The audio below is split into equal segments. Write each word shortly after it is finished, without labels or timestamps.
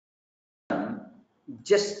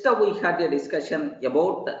just we had a discussion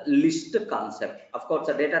about the list concept. Of course,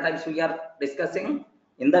 the data types we are discussing.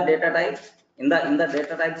 In the data types, in the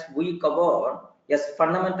data types we covered, yes,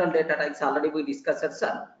 fundamental data types already we discussed,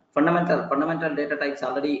 sir. Fundamental data types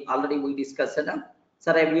already we discussed, sir.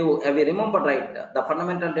 Have you remembered, right? The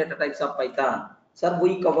fundamental data types of Python, sir,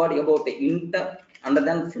 we covered about the int and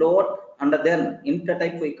then float, and then int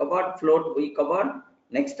type we covered, float we covered.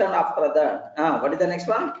 Next, and after that, what is the next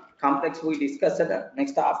one? Complex we discussed.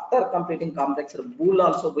 Next, after completing complex, bool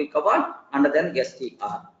also we covered, and then str.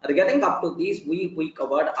 Regarding up to these, we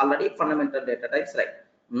covered already fundamental data types, right?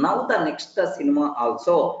 Now the next cinema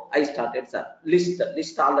also I started, sir.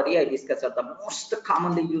 List already I discussed. The most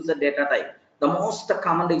commonly used data type. The most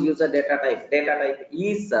commonly used data type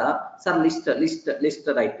is sir, list,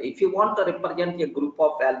 right? If you want to represent a group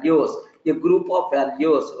of values,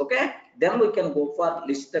 okay, then we can go for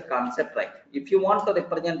list concept, right? If you want to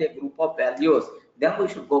represent a group of values, then we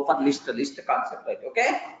should go for list concept, right?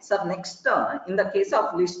 Okay, so next, in the case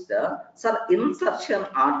of list, sir, insertion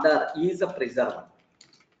order is preserved.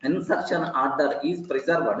 Insertion order is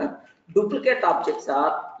preserved. Duplicate objects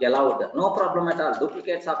are allowed, no problem at all.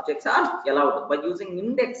 Duplicate objects are allowed. By using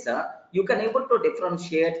index, you can able to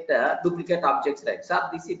differentiate duplicate objects, right? So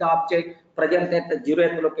this is the object present at the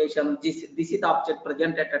 0th location, this is the object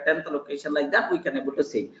present at the 10th location, like that we can able to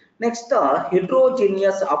see. Next,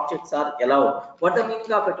 heterogeneous objects are allowed. What the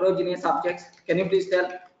meaning of heterogeneous objects? Can you please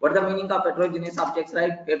tell? What the meaning of heterogeneous objects,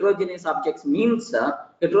 right? Heterogeneous objects means you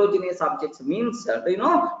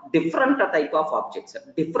know, different type of objects,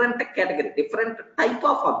 different category, different type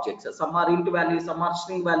of objects. Some are int values, some are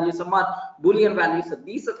string values, some are boolean values.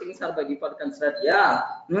 These things are by default considered, yeah,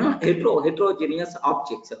 heterogeneous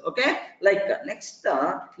objects. Okay, like next,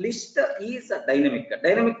 list is dynamic.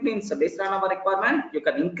 Dynamic means based on our requirement, you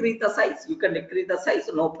can increase the size, you can decrease the size,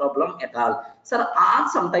 no problem at all, sir. Or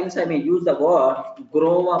sometimes I may use the word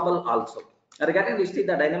growable also. Regarding list, the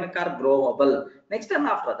dynamic are growable. Next, and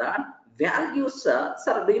after that, values, sir,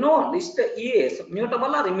 do you know list is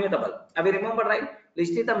mutable or immutable? Have you remembered, right?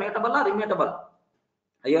 List is the mutable or immutable?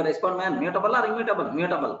 Your respond, man, mutable or immutable?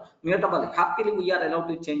 Mutable. Happily we are allowed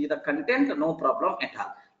to change the content, no problem at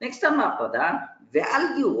all. Next time after that,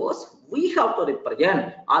 values we have to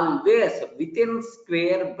represent always within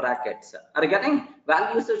square brackets. Regarding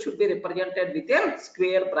values should be represented within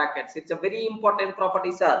square brackets. It's a very important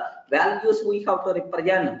property, sir. Values we have to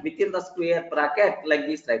represent within the square bracket like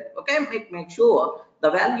this, right? Okay, make sure the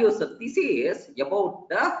values. This is about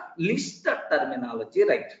the list terminology,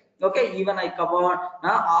 right? Okay, even I covered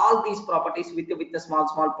all these properties with the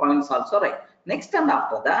small points also, right? Next, and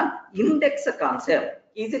after that, index concept,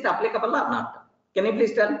 is it applicable or not? Can you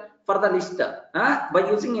please tell? For the list, by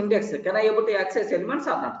using index, can I able to access elements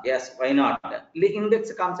or not? Yes, why not? The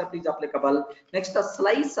index concept is applicable. Next, the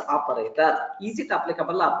slice operator, is it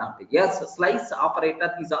applicable or not? Yes, slice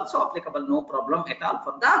operator is also applicable, no problem at all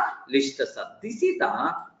for the list, sir. This is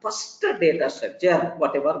the first data structure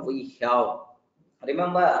whatever we have.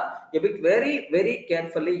 Remember a bit very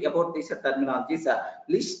carefully about this terminologies.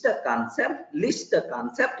 List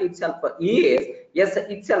concept itself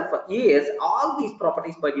is all these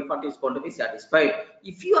properties by default is going to be satisfied.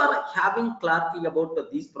 If you are having clarity about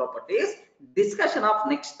these properties, discussion of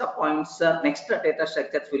next points, next data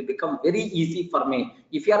structures will become very easy for me.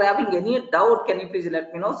 If you are having any doubt, can you please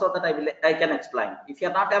let me know so that I can explain. If you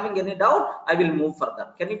are not having any doubt, I will move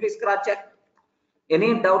further. Can you please cross check?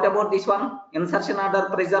 Any doubt about this one? Insertion order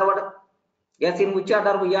preserved? Yes, in which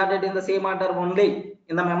order we added, in the same order only.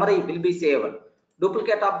 In the memory will be saved.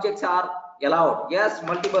 Duplicate objects are allowed. Yes,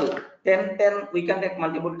 multiple. 10 we can take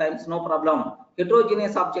multiple times, no problem.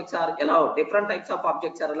 Heterogeneous objects are allowed. Different types of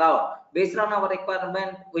objects are allowed. Based on our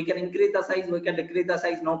requirement, we can increase the size, we can decrease the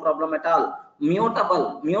size, no problem at all.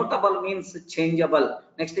 Mutable means changeable.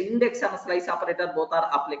 Next, index and slice operator both are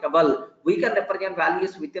applicable. We can represent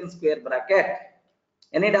values within square bracket.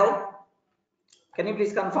 Any doubt? Can you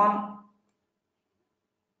please confirm?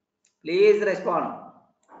 Please respond.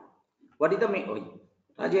 What is the mean?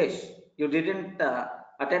 Rajesh, you didn't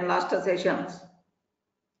attend last sessions.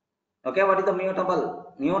 Okay, what is the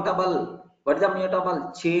mutable? What is the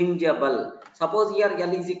mutable? Changeable. Suppose here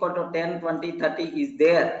L is equal to 10, 20, 30 is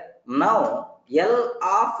there. Now L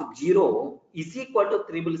of 0 is equal to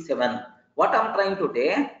 777. What I'm trying to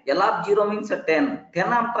do, L of 0 means 10. 10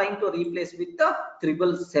 I'm trying to replace with the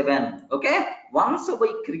 777. Okay. Once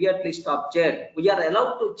we create list object, we are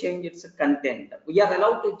allowed to change its content.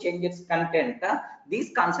 This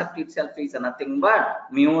concept itself is nothing but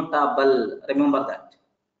mutable. Remember that.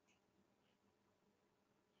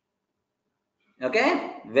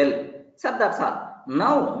 Okay. Well, so that's all.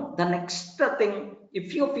 Now the next thing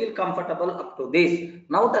If you feel comfortable up to this,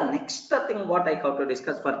 now the next thing what I have to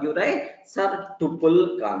discuss for you, right? Sir,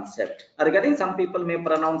 tuple concept. Regarding some people may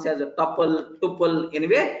pronounce as a tuple.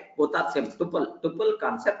 Anyway, both are same. Tuple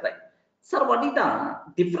concept, right? Sir, what is the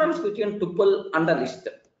difference between tuple and a list?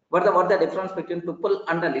 What the difference between tuple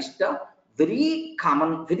and a list? Very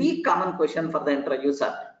common question for the interview,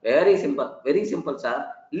 sir. Very simple, sir.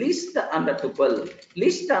 List and a tuple,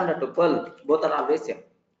 both are always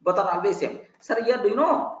same. Sir, here do you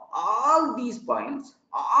know all these points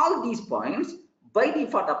by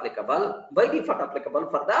default applicable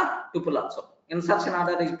for the tuple also. Insertion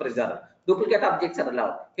order is preserved. Duplicate objects are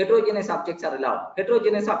allowed. Heterogeneous objects are allowed.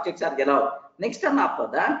 Next and after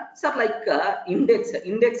that, sir, like index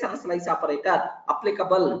and slice operator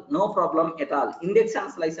applicable, no problem at all. Index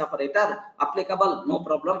and slice operator applicable, no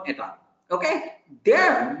problem at all. Okay.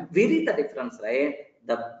 Then where is the difference, right?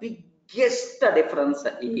 The biggest difference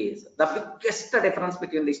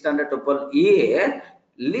between list and tuple is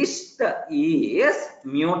list is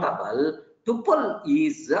mutable, tuple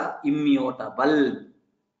is immutable.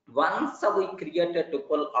 Once we create a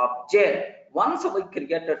tuple object,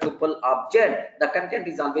 the content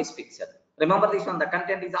is always fixed. Remember this one, the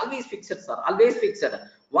content is always fixed, sir. Always fixed.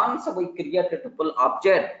 Once we create a tuple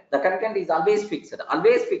object, the content is always fixed,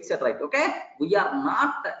 right? Okay, we are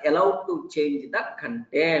not allowed to change the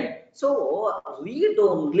content. So read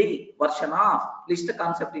only version of list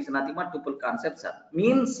concept is nothing but tuple concept, sir.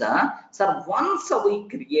 Means sir, once we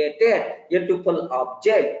created a tuple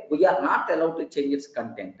object, we are not allowed to change its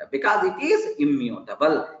content because it is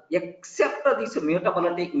immutable. Except this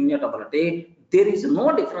immutability, there is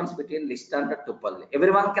no difference between list and tuple.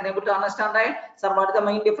 Everyone can able to understand, right? Sir, what is the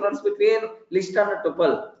main difference between list and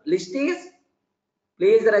tuple? List is,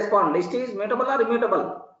 please respond, list is mutable or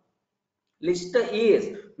immutable? List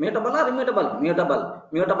is mutable or immutable?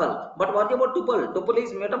 Mutable. But what about tuple? Tuple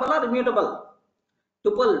is mutable or immutable?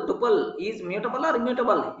 Tuple is mutable or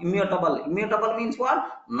immutable? Immutable means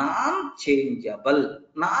what? Non-changeable.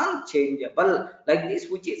 Like this,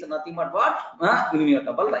 which is nothing but what?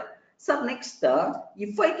 Immutable, right? So next,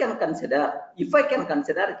 if I can consider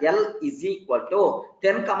L is equal to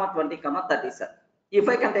 10, 20, 30, sir. If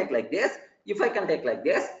I can take like this,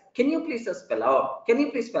 can you please spell out?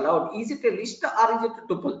 Is it a list or is it a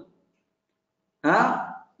tuple?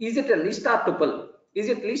 Is it a list or tuple? This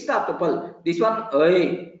one,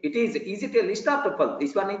 it is. Is it a list or tuple?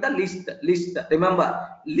 This one is the list. Remember,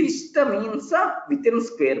 list means within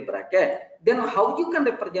square bracket. Then how you can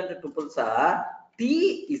represent a tuple, sir?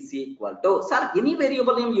 T is equal to, sir, any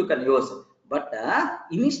variable name you can use, but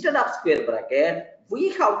instead of square bracket, we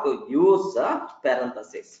have to use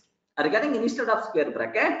parenthesis. Regarding instead of square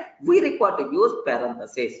bracket, we require to use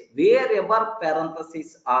parenthesis. Wherever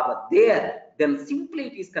parentheses are there, then simply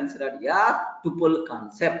it is considered a tuple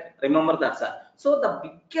concept. Remember that, sir. So the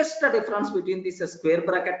biggest difference between this square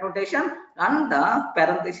bracket notation and the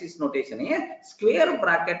parenthesis notation is square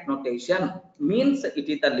bracket notation means it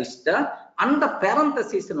is the list, and the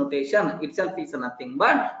parenthesis notation itself is nothing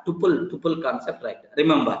but tuple concept, right?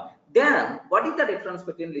 Remember. Then what is the difference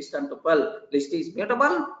between list and tuple? List is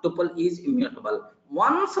mutable, tuple is immutable.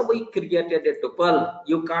 Once we created a tuple,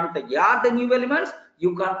 you can't add new elements,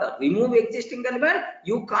 you can't remove existing element,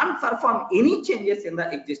 you can't perform any changes in the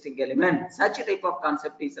existing element. Such a type of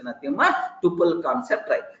concept is nothing but tuple concept,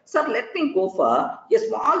 right? So let me go for a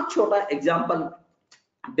small chota example.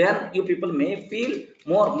 Then you people may feel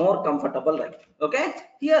more comfortable, right? Okay,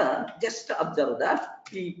 here just observe that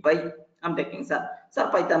py I'm taking, sir,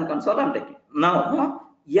 Python console I'm taking. Now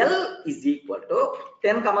L is equal to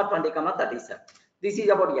 10, 20, 30, sir. This is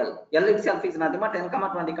about L. L itself is nothing but 10,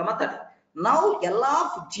 20, 30. Now L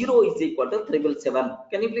of 0 is equal to 777.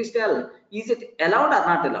 Can you please tell, is it allowed or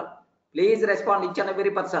not allowed? Please respond, each and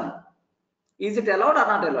every person. Is it allowed or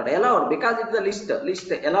not allowed? Allowed, because it is a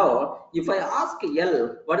list allowed. If I ask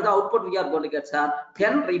L, what is the output we are going to get, sir?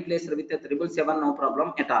 10 replaced with a 777, no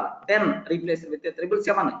problem at all. 10 replaced with a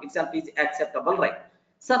 777 itself is acceptable, right?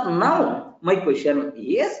 So now my question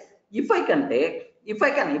is, if I can take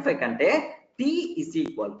T is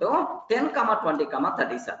equal to 10, 20,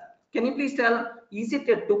 30, sir. Can you please tell, is it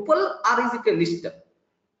a tuple or is it a list?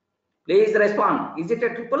 Please respond. Is it a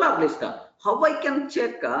tuple or list? How I can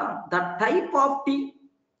check the type of T?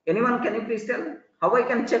 Anyone, can you please tell? How I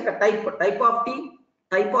can check a type of T?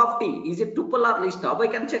 Type of T. Is it tuple or list? How I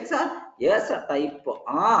can check, sir? Yes, a type of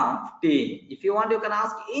T. If you want, you can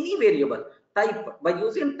ask any variable. Type. By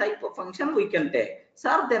using type of function, we can take.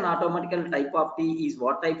 Sir, then automatically type of T is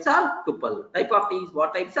what types are? Tuple. Type of T is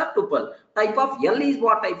what types are? Tuple. Type of L is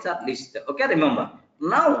what types are? List. Okay, remember.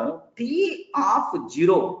 Now T of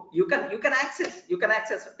 0, you can access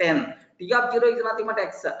 10. T of 0 is nothing but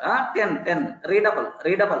x, 10,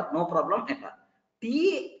 readable, no problem at all.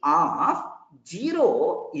 T of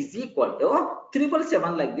 0 is equal to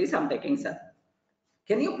 777 like this. I'm taking, sir.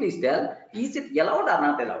 Can you please tell, is it allowed or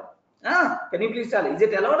not allowed? Can you please tell, is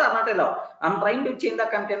it allowed or not allowed? I'm trying to change the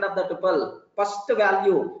content of the tuple. First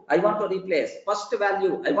value I want to replace. First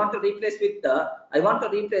value I want to replace with I want to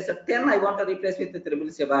replace a 10. I want to replace with the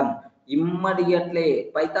 777.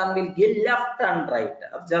 Immediately Python will give left and right.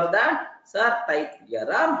 Observe that, sir. Type here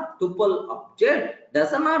tuple object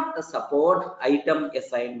does not support item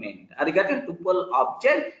assignment. Are you getting? Tuple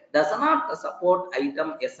object does not support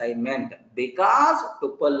item assignment because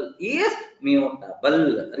tuple is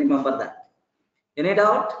mutable. Remember that. Any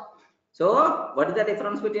doubt? So, what is the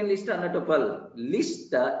difference between list and a tuple?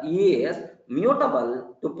 List is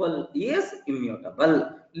mutable, tuple is immutable.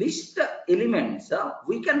 List elements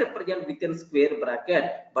we can represent within square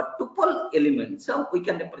bracket, but tuple elements we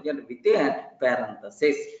can represent within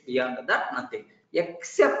parenthesis. Beyond that, nothing.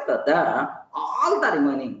 Except that all the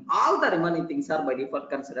remaining things are by default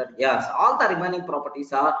considered yes. All the remaining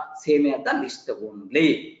properties are same as the list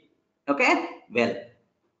only. Okay, well.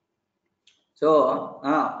 So,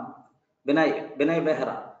 Binay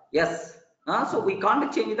Behra. Yes. So we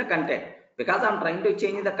can't change the content because I'm trying to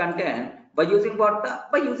change the content by using what?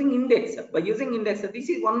 By using index. By using index. This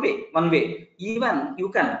is one way. Even you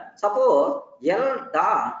can suppose L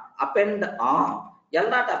dot append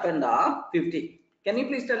of 50. Can you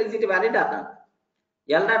please tell, is it valid or not?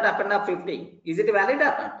 L dot append of 50. Is it valid or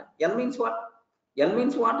not? L means what? L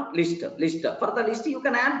means what? List. For the list you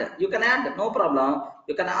can add, no problem.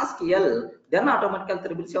 You can ask L, then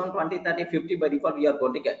automatically 777, 20, 30, 50 by default we are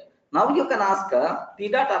going to get. Now you can ask T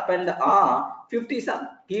dot append 50, sir.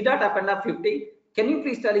 T dot append of 50. Can you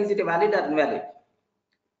please tell, is it valid or invalid?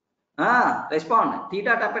 Respond. T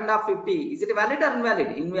dot append of 50. Is it valid or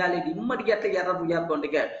invalid? Invalid. Immediately error we are going to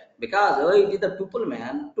get because it is the tuple,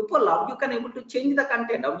 man. Tuple, how you can able to change the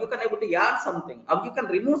content? How you can able to add something? How you can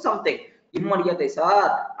remove something? Immediately, sir.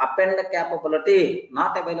 Append capability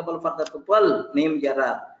not available for the tuple. Name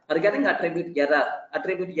error. Are getting attribute error.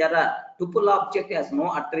 Tuple object has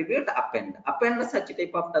no attribute append. Append such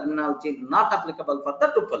type of terminology not applicable for the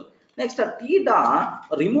tuple. Next, T dot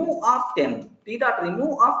remove of 10. T dot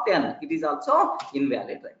remove of 10. It is also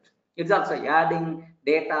invalid, right? It's also adding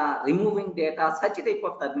data, removing data. Such type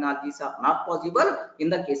of terminologies are not possible in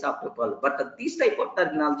the case of tuple, but this type of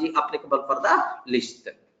terminology applicable for the list.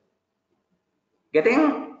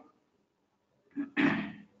 Getting?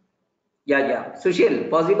 Yeah. Sushil,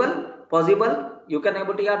 possible. You can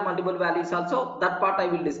able to add multiple values also. That part I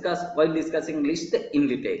will discuss while discussing list in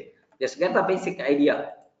detail. Just get the basic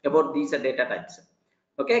idea about these data types.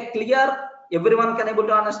 Okay, clear? Everyone can able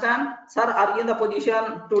to understand? Sir, are you in the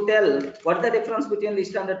position to tell what the difference between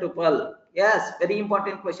list and a tuple? Yes, very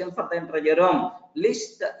important question for the entire room.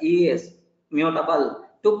 List is mutable.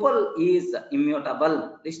 Tuple is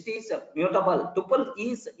immutable. List is mutable. Tuple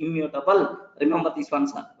is immutable. Remember this one,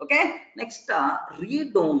 sir. Okay. Next,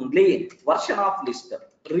 read-only version of list.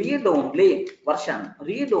 Read-only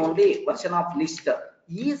version of list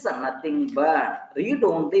is nothing but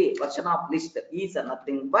read-only version of list is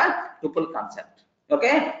nothing but tuple concept.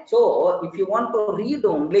 Okay. So if you want to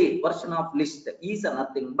read-only version of list is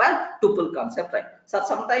nothing but tuple concept, right? So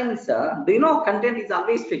sometimes, do you know content is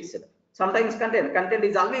always fixed? Sometimes content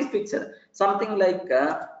is always fixed. Something like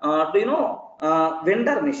do you know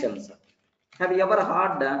vendor missions? Have you ever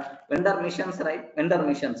heard vendor missions, right? Vendor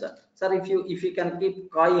missions. Sir, if you can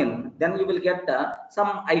keep coin, then you will get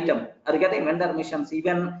some item. Are you getting vendor missions?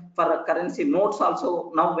 Even for currency notes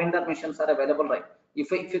also now vendor missions are available, right?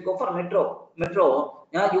 If you go for metro,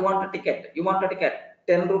 yeah, you want a ticket.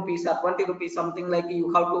 10 rupees or 20 rupees, something like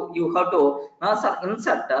you have to sir,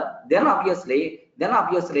 insert. Then obviously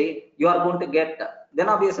you are going to get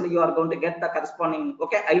the corresponding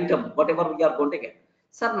item, whatever we are going to get.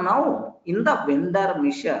 Sir, now in the vendor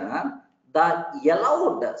mission, the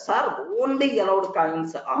allowed, sir, only allowed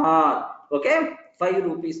coins are 5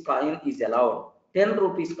 rupees coin is allowed, 10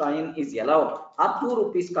 rupees coin is allowed, or 2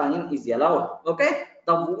 rupees coin is allowed. Okay,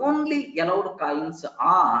 the only allowed coins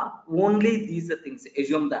are only these things.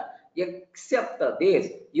 Assume that. Except this,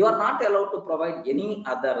 you are not allowed to provide any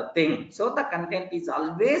other thing. So the content is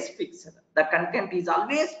always fixed.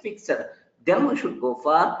 Then we should go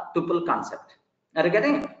for tuple concept. Are you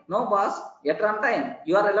getting? No, boss. At runtime,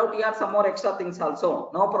 you are allowed to add some more extra things also.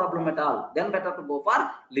 No problem at all. Then better to go for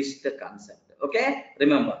list concept. Okay.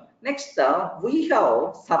 Remember. Next, we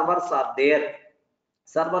have servers are there.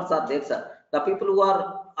 Sir. The people who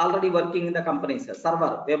are already working in the companies.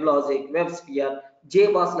 Server, WebLogic, WebSphere,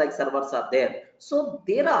 JBoss like servers are there. So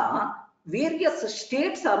there are various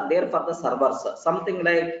states are there for the servers. Something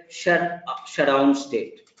like shutdown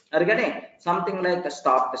state. Are you getting? Something like a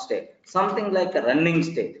start state. Something like a running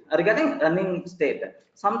state. Are you getting? Running state.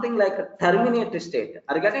 Something like a terminate state.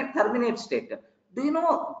 Are you getting? Terminate state. Do you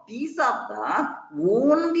know these are the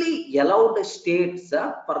only allowed states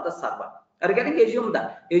for the server? Are you getting? Assume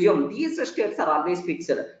these states are always fixed.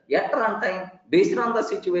 At runtime, based on the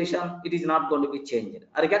situation, it is not going to be changed.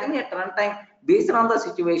 Are you getting? At runtime, based on the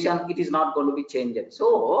situation, it is not going to be changed.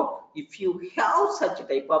 So if you have such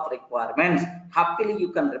type of requirements, happily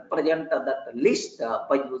you can represent that list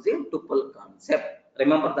by using tuple concept.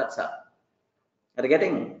 Remember that, sir. Are you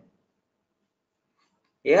getting?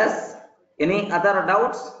 Yes. Any other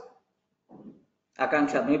doubts?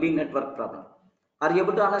 Akanksha, maybe network problem. Are you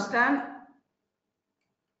able to understand?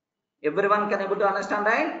 Everyone can able to understand,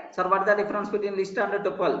 right? Sir, what is the difference between list and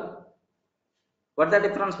tuple? What is the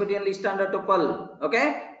difference between list and tuple?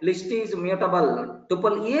 Okay, list is mutable,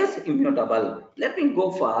 tuple is immutable. Let me go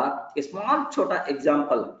for a small chota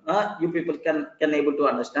example. You people can able to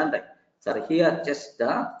understand that. Sir, here just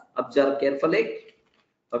observe carefully.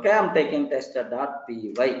 Okay, I'm taking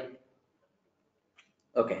test.py.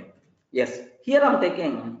 Okay, yes, here I'm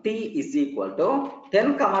taking t is equal to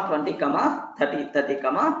 10, 20, 30,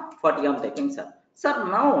 40. I'm taking, sir. Sir,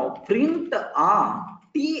 now print on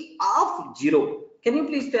t of 0. Can you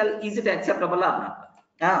please tell, is it acceptable or not?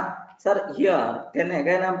 Sir, here 10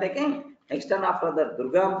 again I'm taking. Next one after that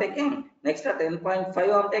Durga I'm taking. Next 10.5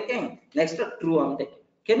 I'm taking. Next true I'm taking.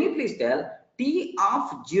 Can you please tell t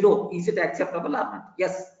of 0, is it acceptable or not?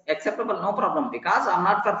 Yes, acceptable, no problem, because I'm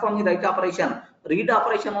not performing write operation, read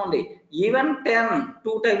operation only. Even 10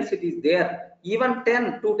 2 times it is there, even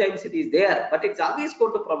 10 2 times it is there, but it's always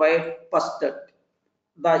going to provide first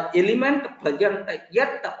the element present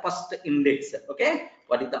yet the first index. Okay,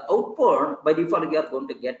 what is the output? By default we are going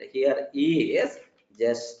to get here is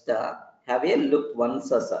just have a look once,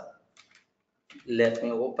 sir. Let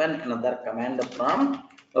me open another command from,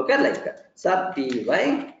 okay, like sub py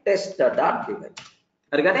test.py.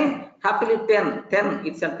 Regarding happily 10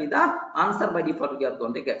 itself is the answer by default we are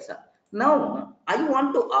going to get, sir. Now I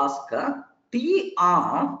want to ask tr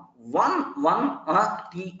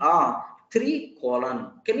 3 :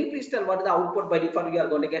 can you please tell what is the output by default we are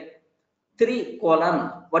going to get? 3 :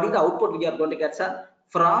 what is the output we are going to get, sir?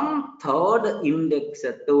 From third index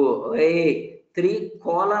to 3 :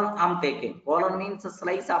 I'm taking. Colon means a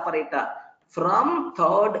slice operator. From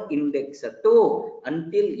third index to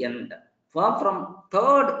until end. From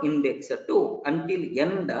third index to until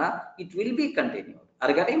end, it will be continued.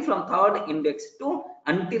 Regarding from third index to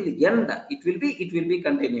until end, it will be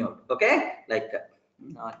continued. Okay, like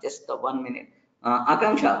just 1 minute.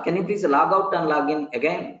 Akanksha, can you please log out and log in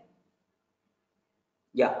again?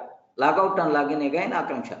 Yeah, log out and log in again,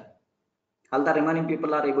 Akanksha. All the remaining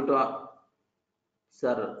people are able to.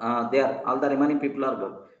 Sir, there all the remaining people are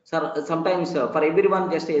good. Sir, sometimes for everyone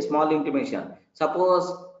just a small intimation.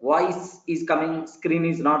 Suppose voice is coming, screen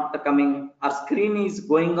is not coming, or screen is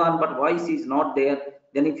going on but voice is not there.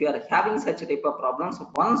 Then if you are having such type of problems,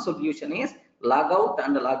 one solution is log out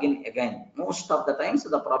and log in again. Most of the times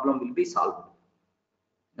the problem will be solved.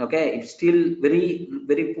 Okay, if still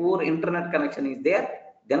very poor internet connection is there,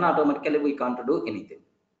 then automatically we can't do anything.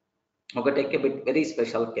 Okay, take a bit very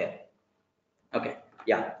special care. Okay,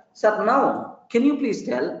 yeah. Sir, now can you please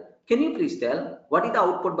tell what is the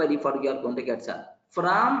output by default we are going to get, sir?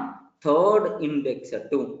 From third index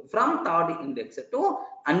to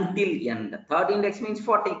until end. Third index means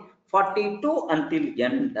 40 to until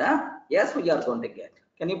end. Yes, we are going to get.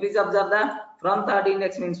 Can you please observe that? From third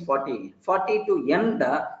index means 40 to end,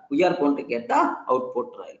 we are going to get the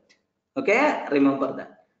output, right? Okay, remember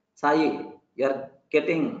that. Sai, you are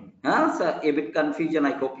getting so a bit confusion,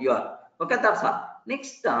 I hope you are. Okay, that's all.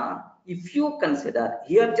 Next, if you consider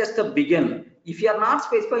here just a begin, if you are not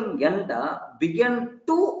specifying end, begin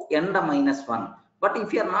to end -1. But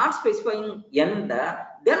if you are not specifying end,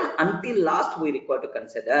 then until last we require to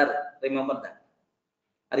consider. Remember that.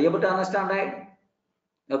 Are you able to understand, right?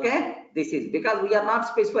 Okay, this is because we are not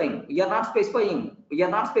specifying. We are not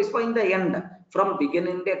specifying the end. From begin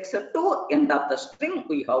index to end of the string,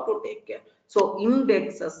 we have to take care. So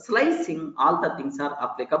index, slicing, all the things are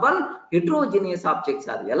applicable. Heterogeneous objects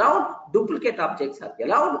are allowed, duplicate objects are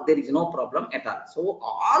allowed. There is no problem at all. So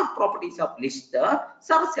all properties of list are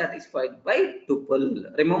satisfied by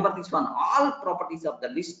tuple. Remember this one, all properties of the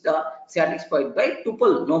list are satisfied by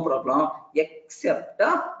tuple, no problem, except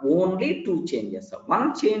only two changes.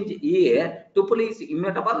 One change here, tuple is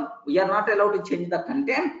immutable. We are not allowed to change the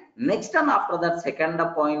content. Next and after that, second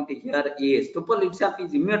point here is tuple itself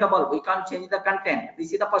is immutable. We can't change the content.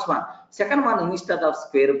 This is the first one. Second one, instead of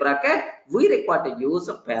square bracket, we require to use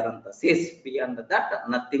a parenthesis. Beyond that,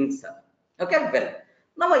 nothing, sir. Okay, well,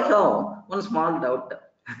 now I have one small doubt.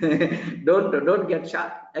 don't get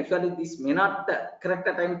shocked. Actually, this may not correct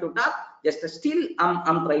the time to talk. Just still,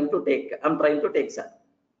 I'm trying to take, sir.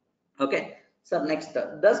 Okay, sir. Next,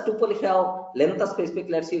 does tuple have length specific?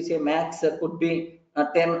 Let's say max could be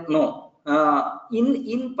 10. No,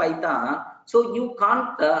 in Python, so you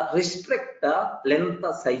can't restrict the length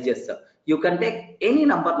sizes. You can take any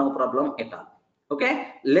number, no problem at all.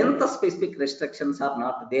 Okay, length specific restrictions are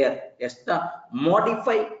not there. Just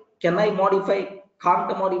modify. Can I modify?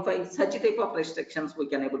 Can't modify. Such type of restrictions we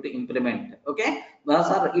can able to implement. Okay,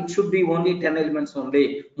 sir, it should be only 10 elements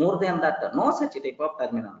only. More than that, no such type of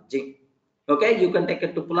terminology. Okay, you can take a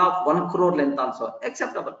tuple of 1 crore length also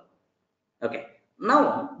acceptable. Okay,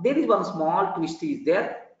 now there is one small twist is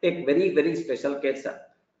there. Take very special case, sir.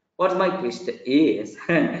 What's my twist is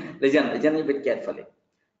listen a bit carefully.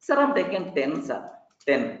 Sir, I'm taking 10, sir.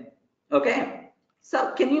 10. Okay,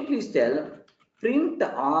 sir, can you please tell print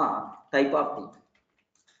type of thing?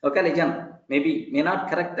 Okay, listen, maybe may not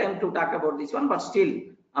correct time to talk about this one, but still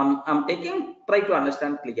I'm taking, try to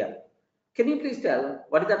understand clearly. Can you please tell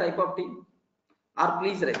what is the type of thing? Or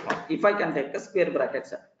please respond. If I can take a square bracket,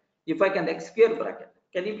 sir. If I can take square bracket,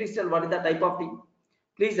 can you please tell what is the type of thing?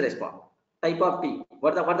 Please respond. Type of T.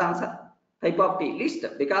 What the answer? Type of T. List.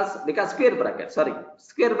 Because square bracket. Sorry,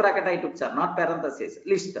 square bracket I took, sir. Not parenthesis.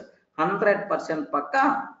 List. 100%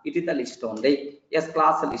 pakka. It is the list only. Yes,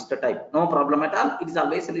 class list type. No problem at all. It is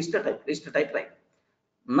always a list type. List type, right?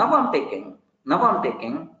 Now I'm taking.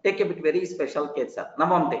 Take a bit very special case, sir.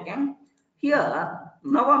 Now I'm taking here.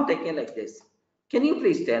 Now I'm taking like this. Can you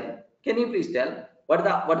please tell? What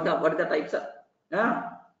the types are?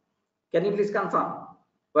 Can you please confirm?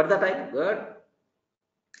 What the type? Good.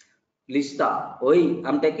 Lista. Oi,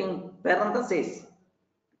 I'm taking parenthesis.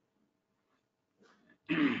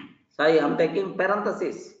 Sorry, I'm taking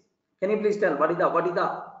parenthesis. Can you please tell what is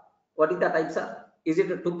the types are? Is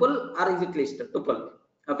it a tuple or is it list? Tuple.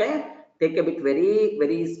 Okay. Take a bit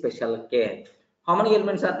very special care. How many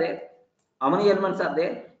elements are there?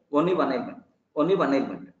 Only one element.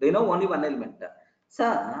 Do you know only one element?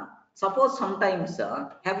 Sir, suppose sometimes,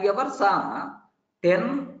 have you ever saw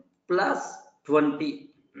 10 plus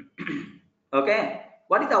 20? Okay.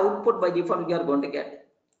 What is the output by default you are going to get?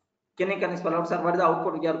 Can you spell out, sir? What is the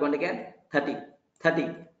output you are going to get? 30.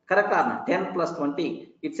 Correct or not? 10 plus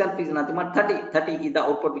 20 itself is nothing but 30. 30 is the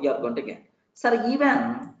output you are going to get. Sir,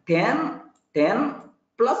 even 10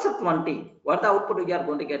 plus 20, what the output you are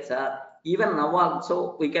going to get, sir? Even now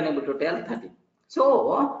also we can able to tell 30.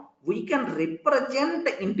 So we can represent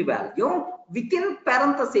into value within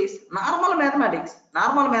parentheses. Normal mathematics.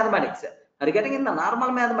 Are you getting in the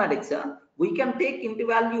normal mathematics? We can take into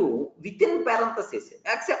value within parentheses.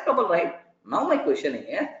 Acceptable, right? Now my question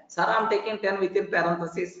is, sir, I'm taking 10 within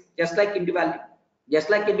parentheses, just like into value.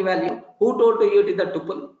 Who told you it is the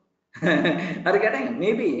tuple? Are you getting?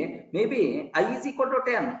 Maybe I is equal to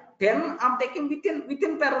 10. 10 I'm taking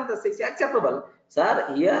within parentheses. Acceptable,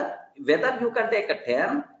 sir. Here whether you can take a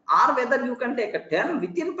 10 or whether you can take a 10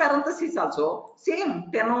 within parentheses also same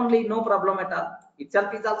 10 only, no problem at all.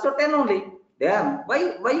 Itself is also 10 only. Then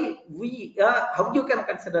why we how you can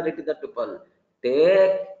consider it is the tuple?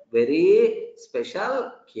 Take very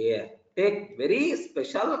special care.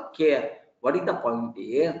 What is the point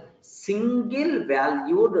here? Single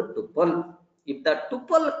valued tuple. If the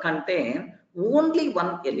tuple contain only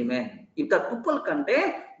one element,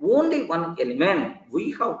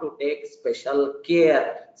 we have to take special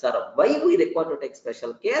care. Sir, why we require to take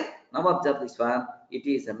special care? Now observe this one. It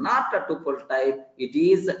is not a tuple type, it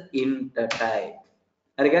is int type.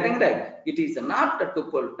 Are you getting right? It is not a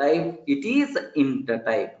tuple type, it is int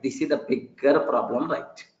type. This is the bigger problem,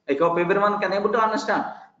 right? I hope everyone can able to understand.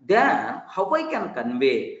 Then how I can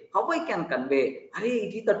convey? Arey,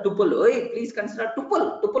 it is the tuple. Hey, please consider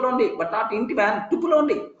tuple only, but not int man, tuple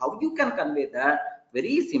only. How you can convey that?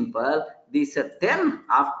 Very simple. This 10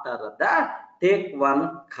 after that take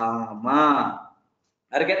one comma.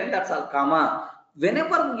 Are you getting? That's all, comma.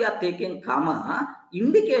 Whenever we are taking comma,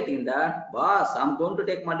 indicating that, boss, I'm going to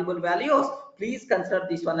take multiple values. Please consider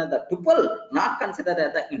this one as the tuple, not consider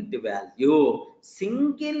as the int value.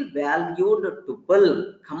 Single valued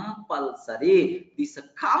tuple compulsory. This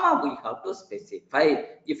comma we have to specify.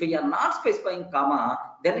 If we are not specifying comma,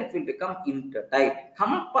 then it will become int type.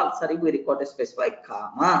 Compulsory we require to specify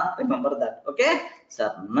comma. Remember that. Okay.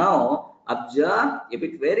 So now observe a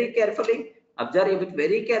bit very carefully. Observe a bit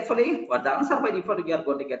very carefully. What the answer by default you are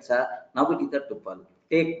going to get, sir? Now it is the tuple.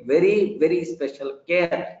 Take very special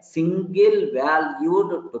care. Single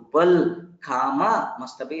valued tuple, comma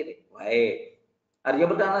must be required. Are you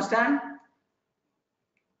able to understand?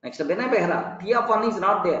 Next, T of 1 is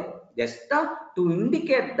not there. Just to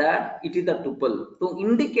indicate that it is the tuple. To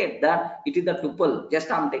indicate that it is the tuple,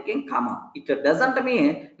 just I am taking comma. It doesn't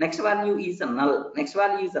mean next value is a null. Next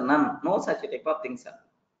value is a none. No such type of things, sir.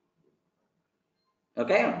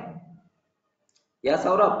 Okay. Yes,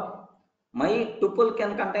 Saurabh. My tuple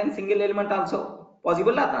can contain single element also.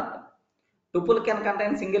 Possible or not? Tuple can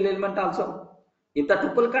contain single element also. If the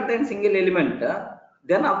tuple contains single element,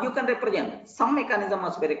 then how you can represent? Some mechanism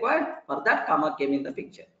must be required. For that, comma came in the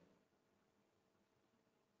picture.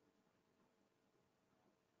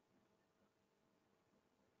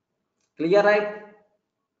 Clear, right?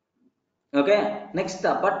 Okay. Next,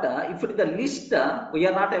 but if it is the list, we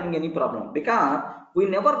are not having any problem because we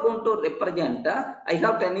never going to represent. I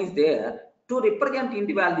have 10 is there. To represent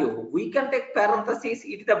int value, we can take parentheses.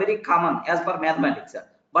 It is a very common as per mathematics.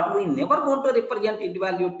 But we never going to represent int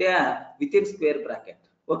value there within square bracket.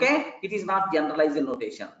 Okay, it is not generalized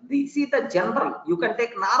notation. This is the general. You can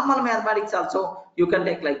take normal mathematics also. You can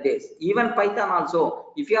take like this. Even Python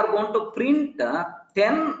also. If you are going to print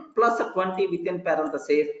 10 plus 20 within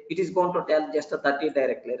parentheses, it is going to tell just 30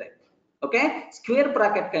 directly, right? Okay, square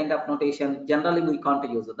bracket kind of notation generally we can't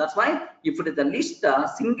use. That's why if it is the list,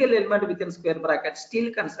 single element within square bracket,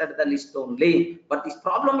 still consider the list only. But this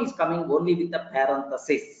problem is coming only with the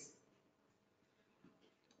parentheses,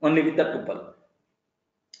 only with the tuple.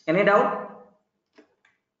 Any doubt?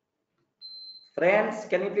 Friends,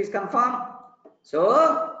 can you please confirm?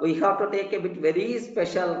 So we have to take a bit very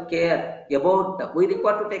special care about, we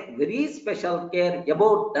require to take very special care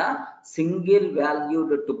about the single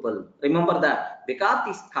valued tuple. Remember that because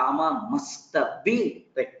this comma must be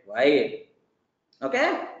required.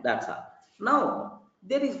 Okay, that's all. Now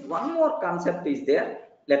there is one more concept is there.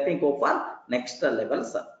 Let me go for next level,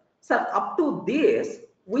 sir. Sir, up to this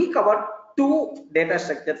we covered two data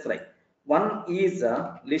structures, right? One is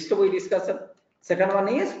list we discussed. Second one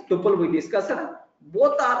is tuple we discussed.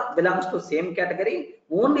 Both are belongs to same category.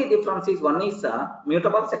 Only difference is one is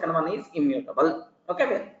mutable, second one is immutable. Okay,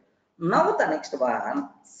 well. Now the next one,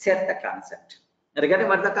 set concept. Regarding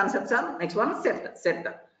what the concepts are, next one set.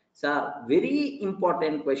 Sir, very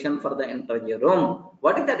important question for the interview room.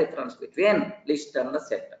 What is the difference between list and the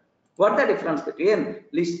set? What is the difference between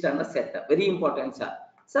list and the set? Very important, sir.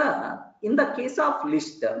 Sir, in the case of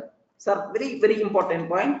list, sir, very important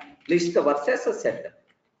point, list versus set.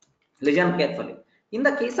 Listen carefully. In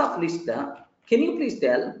the case of list, can you please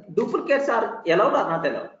tell duplicates are allowed or not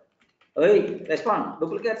allowed? Hey, respond.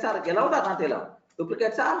 Duplicates are allowed or not allowed?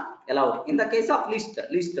 Duplicates are allowed. In the case of list,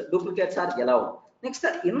 duplicates are allowed. Next,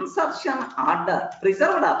 insertion order,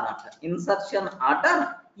 preserved or not? Insertion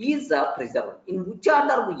order is preserved. In which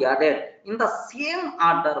order we added? In the same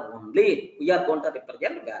order only we are going to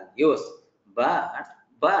represent values. But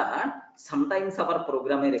sometimes our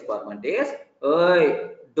programming requirement is,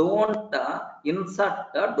 don't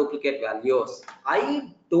insert the duplicate values.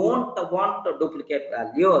 I don't want to duplicate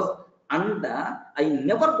values, and I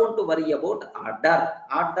never going to worry about order.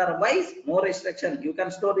 Order wise, no restriction. You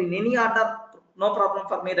can store in any order, no problem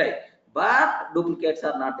for me, right? But duplicates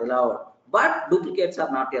are not allowed.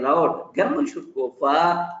 Then we should go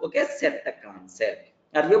for set the concept.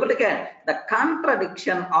 Are you able to get the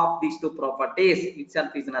contradiction of these two properties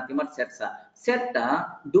itself is nothing but sets. Set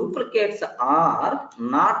duplicates are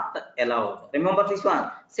not allowed. Remember this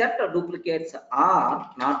one. Set duplicates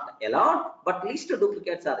are not allowed, but list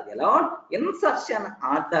duplicates are allowed. Insertion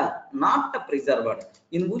order not preserved.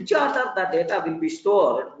 In which order the data will be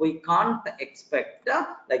stored, we can't expect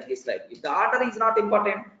like this. Like if the order is not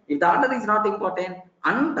important,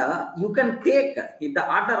 and you can take if the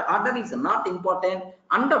order is not important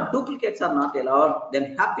and the duplicates are not allowed,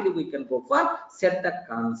 then happily we can go for set the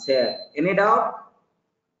concept. Any doubt?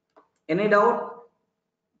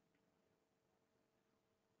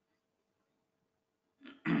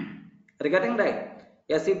 Regarding right?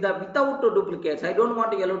 Yes, if the without duplicates, I don't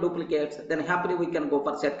want yellow duplicates, then happily we can go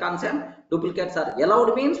for set concept. Duplicates are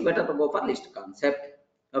allowed means better to go for list concept.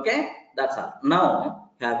 Okay, that's all.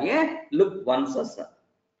 Now have a look once, sir.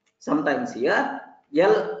 Sometimes here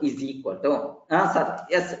L is equal to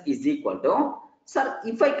S is equal to, sir,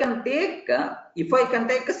 if I can take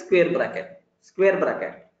a square bracket,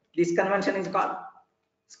 this convention is called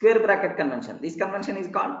square bracket convention. This convention is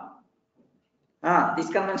called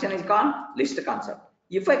list concept.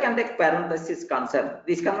 If I can take parenthesis concept,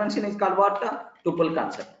 this convention is called what? Tuple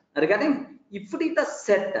concept. Regarding if it is a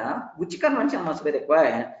set, which convention must be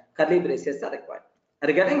required? Curly braces are required.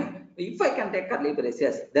 Regarding if I can take curly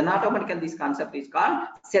braces, then automatically this concept is called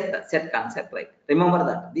set concept, right? Remember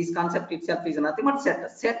that this concept itself is nothing but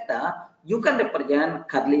set. You can represent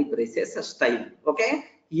curly braces style. Okay,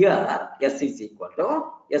 here S is equal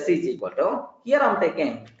to here I'm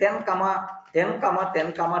taking 10 comma 10 comma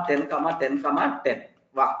 10 comma 10 comma 10 comma 10.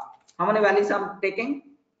 Wow, how many values I'm taking?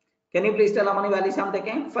 Can you please tell how many values I'm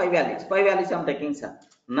taking? 5 values. 5 values I'm taking, sir.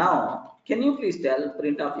 Now, can you please tell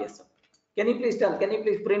print of yes? Can you please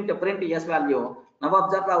print yes value? Now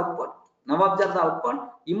observe the output.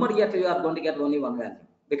 Immediately you are going to get only one value.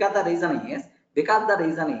 Because the reason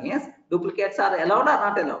is duplicates are allowed or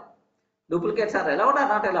not allowed? Duplicates are allowed or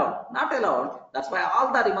not allowed? Not allowed. That's why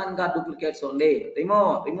all the remaining are duplicates only.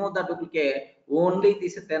 Remove the duplicate. Only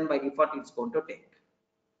this 10 by default it's going to take.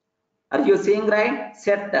 Are you seeing right?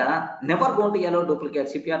 Set never going to allow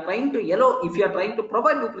duplicates. If you are trying to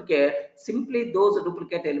provide duplicate, simply those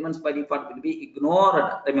duplicate elements by default will be ignored.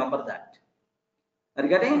 Remember that. Are you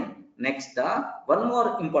getting? Next, one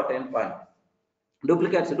more important point.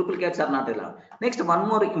 Duplicates are not allowed. Next, one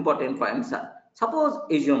more important point, sir. Suppose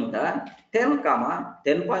assume that 10 comma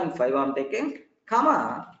 10.5 I'm taking,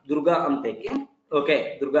 comma Durga I'm taking.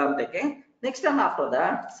 Okay, Durga I'm taking. Next and after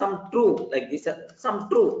that some true like this, some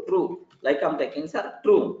true like I'm taking, sir,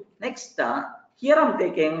 true. Next here I'm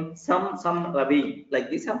taking some Ravi like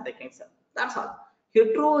this I'm taking, sir. That's all.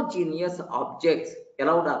 Heterogeneous objects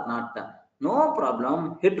allowed or not? No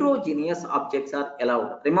problem. Heterogeneous objects are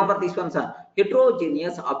allowed. Remember this one, sir.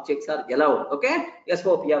 Heterogeneous objects are allowed. Okay. Yes,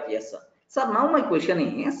 hope you have yes, sir. Sir, now my question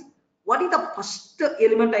is, what is the first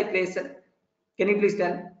element I placed? Can you please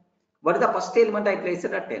tell? What is the first element I placed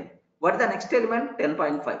at 10? What is the next element?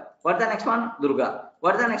 10.5. What is the next one? Durga.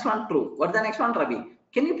 What is the next one? True. What is the next one? Ravi.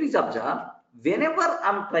 Can you please observe? Whenever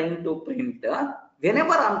I'm trying to print the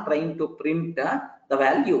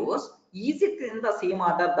values, is it in the same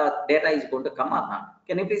order the data is going to come or not?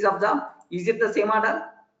 Can you please observe? Is it the same order?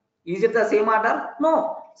 Is it the same order?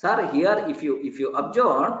 No. Sir, here if you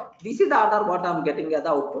observe, this is the order what I'm getting as the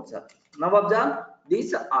output, sir. Now observe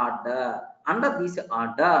this order. Under this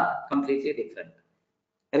order, completely different.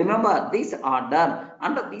 Remember this order,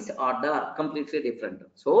 under this order, completely different.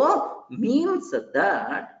 So means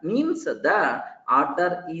that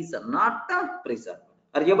order is not preserved.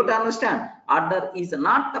 Are you able to understand? Order is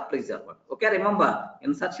not preserved. Okay, remember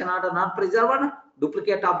insertion order not preserved,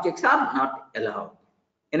 duplicate objects are not allowed.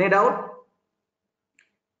 Any doubt?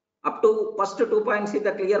 Up to first 2 points is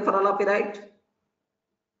clear for all of you, right?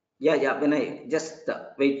 Yeah, Vinay, just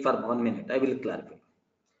wait for 1 minute. I will clarify.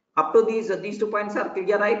 Up to these 2 points are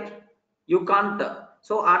clear, right? You can't.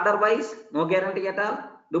 So order wise, no guarantee at all.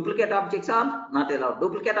 Duplicate objects are not allowed.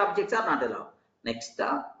 Duplicate objects are not allowed. Next,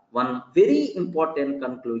 one very important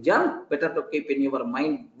conclusion. Better to keep in your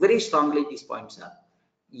mind very strongly these points are.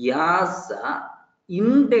 Yes,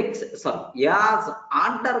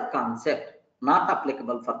 order concept not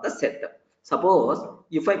applicable for the set. Suppose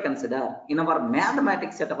if I consider in our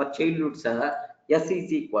mathematics set our childhood, sir, S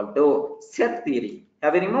is equal to set theory.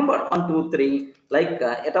 Have you remembered 1, 2, 3? Like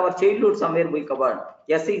at our childhood somewhere we covered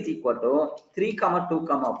S is equal to 3, 2,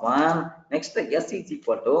 1. Next S is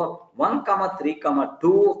equal to 1, 3,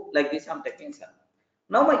 2. Like this I'm taking, sir.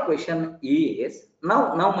 Now my question is,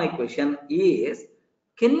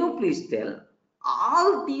 can you please tell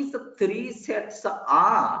all these 3 sets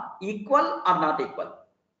are equal or not equal?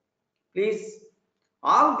 Please,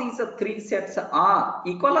 all these 3 sets are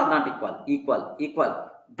equal or not equal? Equal.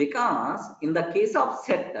 Because in the case of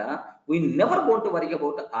set, we never want to worry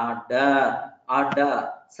about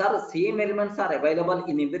order. Sir, same elements are available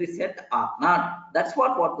in every set or not. That's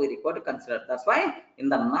what we require to consider. That's why in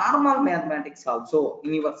the normal mathematics also,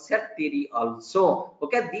 in your set theory also,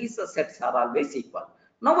 okay, these sets are always equal.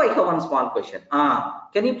 Now I have one small question.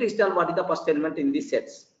 Can you please tell what is the first element in these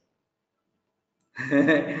sets?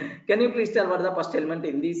 Can you please tell what is the first element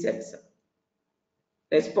in these sets?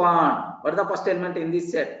 Respond. What is the first element in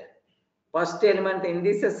this set? First element in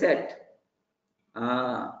this set.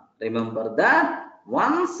 Remember that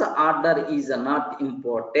once order is not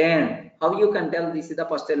important, how you can tell this is the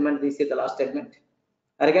first element, this is the last element?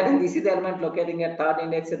 Again, this is the element locating at 3rd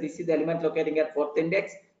index, this is the element locating at 4th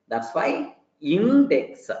index. That's why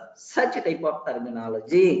index, such type of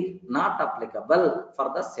terminology not applicable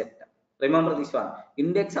for the set. Remember this one,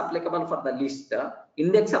 index applicable for the list,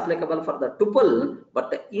 index applicable for the tuple,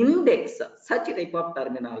 but the index, such type of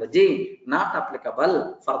terminology not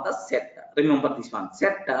applicable for the set. Remember this one,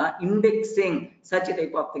 set, indexing, such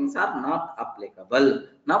type of things are not applicable.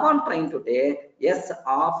 Now I'm trying to take S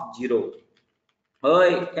of 0.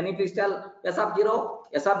 Hey, can you please tell S of 0?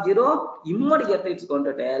 S of 0, immediately it's going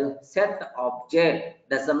to tell set object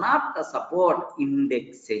does not support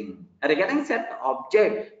indexing. Are you getting? Set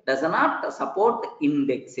object does not support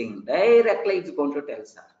indexing. Directly it's going to tell,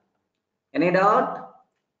 sir. Any doubt?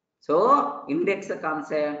 So, index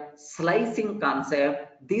concept, slicing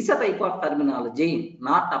concept, these are type of terminology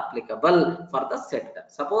not applicable for the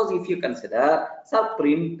set. Suppose if you consider, sir,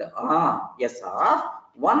 print yes of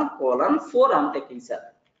 1:4 I'm taking, sir.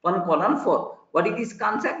 1:4. What is this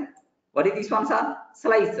concept? What is this one, sir?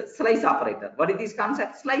 Slice operator. What is this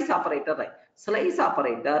concept? Slice operator, right? Slice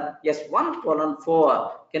operator, yes,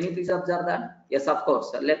 1:4. Can you please observe that? Yes, of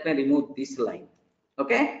course. Let me remove this line.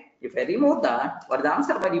 Okay. If I remove that, what the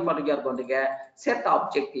answer by default you are going to get? Set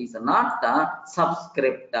object is not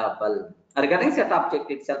subscriptable. Regarding set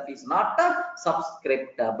object itself is not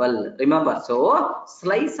subscriptable. Remember, so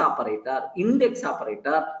slice operator, index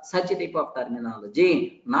operator, such a type of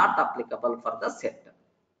terminology not applicable for the set.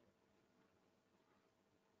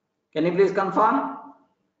 Can you please confirm?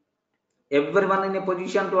 Everyone in a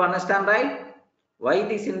position to understand, right? Why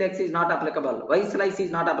this index is not applicable? Why slice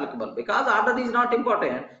is not applicable? Because order is not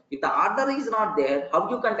important. If the order is not there, how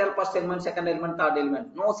you can tell first element, second element, third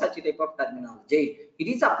element? No such type of terminology. It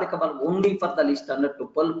is applicable only for the list and the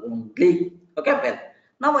tuple only. Okay, well.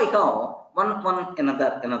 Now I have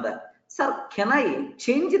another. Sir, can I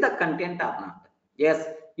change the content or not? Yes,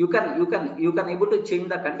 you can able to change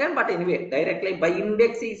the content, but anyway, directly by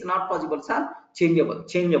index is not possible, sir.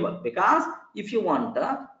 Changeable. Because if you want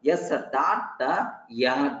yes dot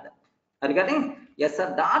yard, are you getting? Yes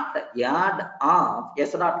dot yard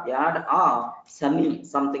of Sunny,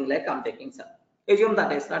 something like I'm taking, sir. Assume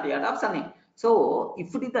that is not yard of Sunny. So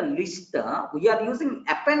if it is the list, we are using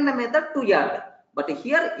append method to yard, but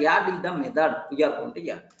here yard is the method we are going to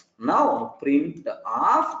yard. Now print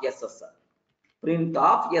of yes, sir. Print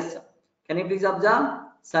of yes. Can you please observe?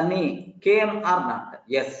 Sunny came or not?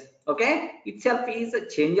 Yes. Okay. Itself is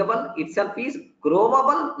changeable. Itself is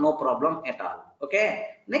growable. No problem at all. Okay.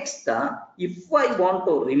 Next, if I want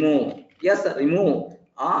to remove, yes, remove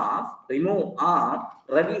of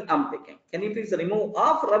Ravi, I'm taking. Can you please remove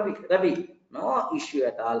of Ravi? No issue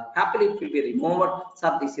at all. Happily it will be removed.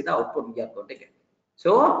 Sir, this is the output we are going to get.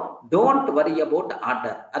 So don't worry about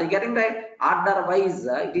order. Are you getting right? Order wise,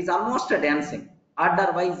 it is almost dancing.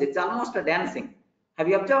 Order wise, it's almost dancing. Have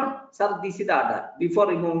you observed? Sir, this is the order before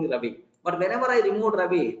removing Ravi. But whenever I remove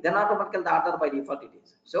Ravi, then automatically the order by default it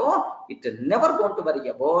is. So it's never going to worry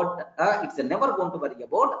about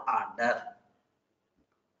order.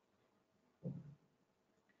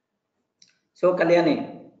 So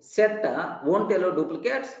Kalyani, set won't allow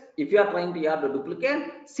duplicates. If you are trying to add a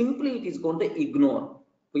duplicate, simply it is going to ignore.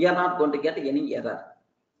 We are not going to get any error.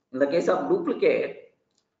 In the case of duplicate,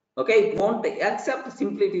 okay, it won't accept.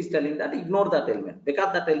 Simply it is telling that ignore that element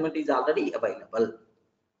because that element is already available.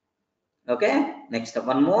 Okay, next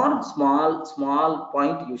one more small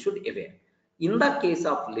point you should aware. In the case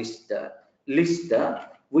of list,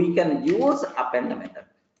 we can use append method.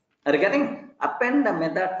 Are you getting? Append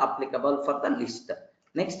method applicable for the list.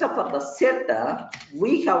 Next, for the set,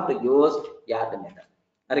 we have to use yard method.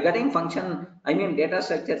 Regarding function, I mean data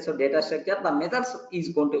structure. So data structure, the methods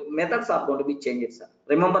are going to be changed, sir.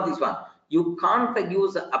 Remember this one. You can't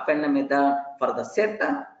use append method for the set.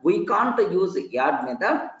 We can't use yard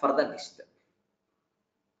method for the list.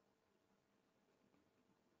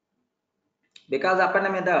 Because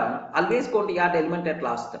append method always going to add element at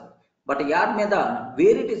last. But yard method,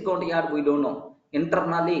 where it is going to add, we don't know.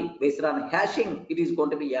 Internally, based on hashing, it is going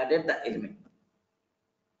to be added the element.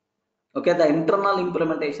 Okay, the internal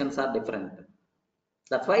implementations are different.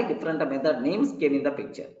 That's why different method names came in the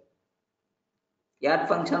picture. Add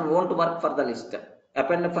function won't work for the list.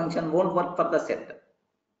 Append function won't work for the set.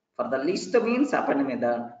 For the list means append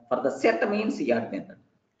method. For the set means add method.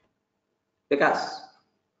 Because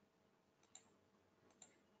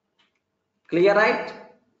clear, right?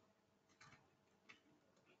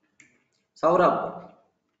 Saurabh.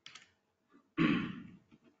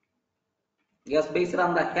 Yes, based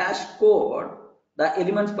on the hash code, the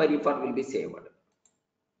elements by default will be saved.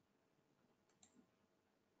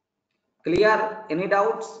 Clear? Any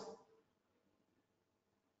doubts?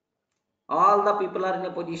 All the people are in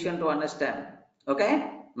a position to understand. Okay.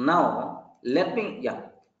 Now let me, yeah.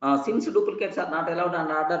 Since duplicates are not allowed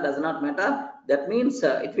and order does not matter, that means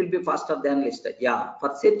it will be faster than list. Yeah,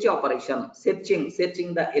 for search operation, searching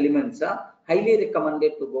the elements, highly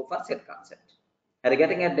recommended to go for set concept. Are you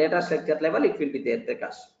getting a data structure level? It will be there,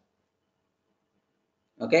 Prakash.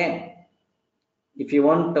 Okay. If you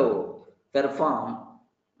want to perform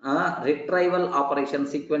retrieval operation,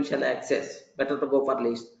 sequential access, better to go for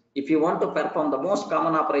list. If you want to perform the most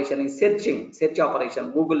common operation is search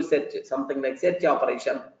operation, Google search, something like search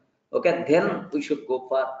operation, okay, then we should go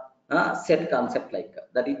for set concept like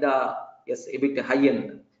that is the, yes, a bit high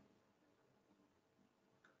end.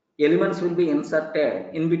 Elements will be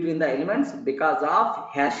inserted in between the elements because of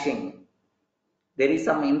hashing. There is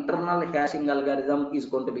some internal hashing algorithm is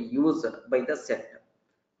going to be used by the set.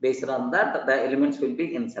 Based on that, the elements will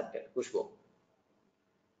be inserted. Pushbo.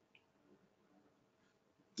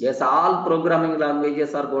 Yes, all programming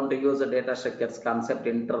languages are going to use the data structures concept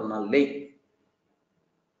internally.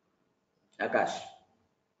 Akash,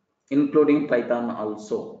 including Python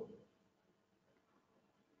also.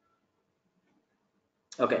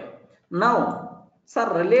 Okay. Now,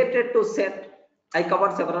 sir, related to set, I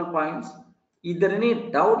covered several points. Is there any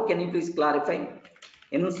doubt? Can you please clarify?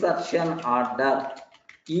 Insertion order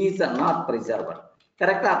is not preserved.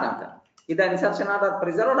 Correct or not? Is the insertion order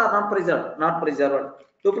preserved or not preserved? Not preserved.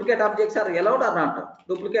 Duplicate objects are allowed or not?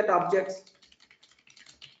 Duplicate objects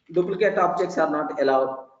are not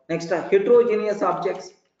allowed. Next, heterogeneous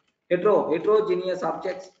objects. Heterogeneous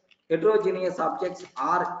objects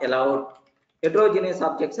are allowed. Heterogeneous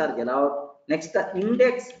objects are allowed. Next, the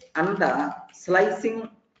index and slicing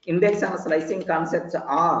concepts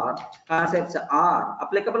are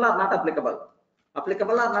applicable or not applicable?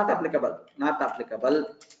 Applicable or not applicable? Not applicable.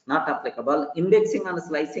 Not applicable. Indexing and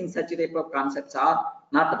slicing such type of concepts are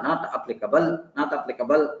not applicable. Not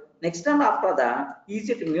applicable. Next, and after that, is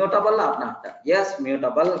it mutable or not? Yes,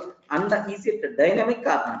 mutable. And is it dynamic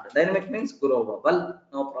or not? Dynamic means growable.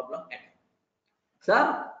 No problem.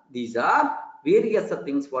 Sir, these are various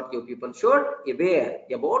things what you people should aware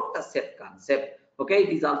about the set concept. Okay, it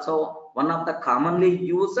is also one of the commonly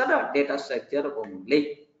used data structure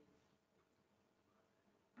only.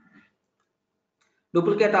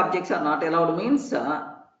 Duplicate objects are not allowed means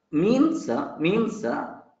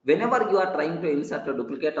whenever you are trying to insert a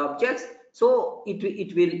duplicate objects, so it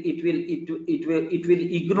will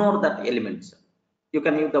ignore that elements. You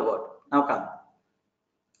can use the word now. Come,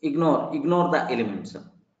 ignore the elements.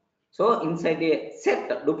 So inside a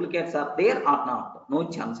set, duplicates are there or not? No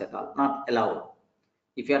chance at all. Not allowed.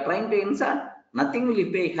 If you are trying to insert, nothing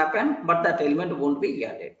will happen, but that element won't be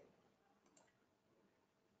added.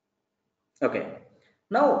 Okay.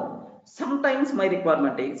 Now, sometimes my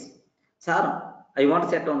requirement is, sir, I want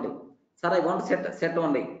set only. Sir, I want set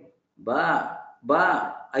only. But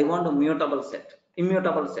I want a mutable set,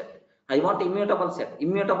 immutable set. I want immutable set.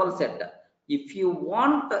 If you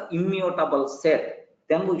want immutable set,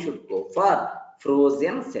 then we should go for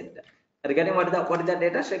frozen set. Regarding what is the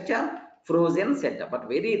data structure? Frozen set. But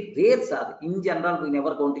very rare, sir. In general, we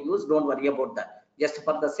never going to use. Don't worry about that. Just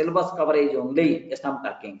for the syllabus coverage only, just I'm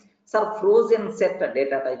talking. Sir, frozen set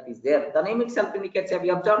data type is there. The name itself indicates, have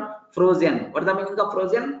you observed? Frozen. What is the meaning of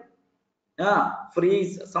frozen?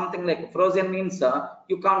 Freeze, something like frozen means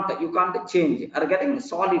you can't change. Are getting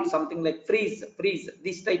solid, something like freeze.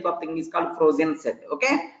 This type of thing is called frozen set.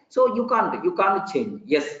 Okay, so you can't change.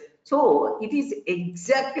 Yes, so it is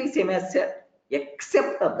exactly same as set,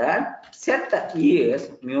 except that set is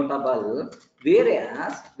mutable,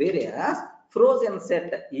 whereas frozen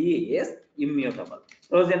set is immutable.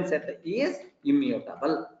 Frozen set is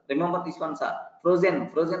immutable. Remember this one, sir. Frozen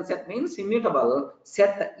set means immutable.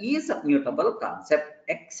 Set is a mutable concept,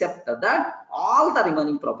 except that all the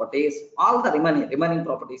remaining properties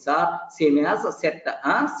are same as a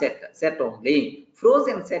set only.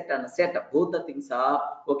 Frozen set and set, both the things are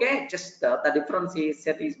okay. Just the difference is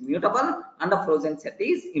set is mutable and the frozen set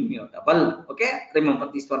is immutable. Okay,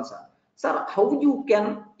 remember this one, sir. Sir, how you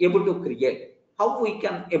can able to create? How we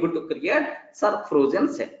can able to create, sir,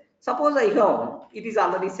 frozen set? Suppose I have, it is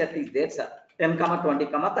already set is there, sir. 10, 20,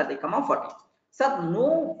 30, 40. Sir,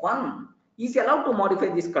 no one is allowed to modify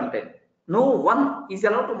this content. No one is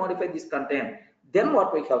allowed to modify this content. Then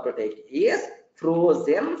what we have to take is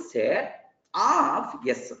frozen set of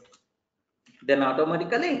yes. Then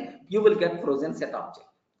automatically you will get frozen set object.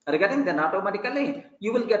 Regarding then automatically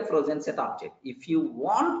you will get frozen set object. If you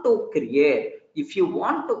want to create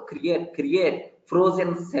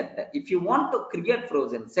frozen set, if you want to create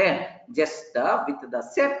frozen set, just with the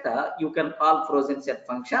set you can call frozen set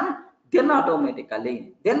function. then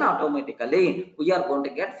automatically we are going to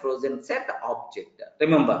get frozen set object.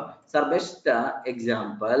 Remember, sir, best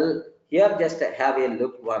example here, just have a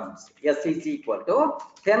look once. S is equal to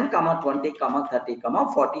 10, 20, 30,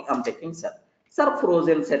 40. I'm taking sir. Sir,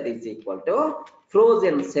 frozen set is equal to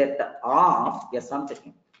frozen set of, yes, I'm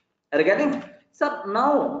taking. Are you getting? Sir,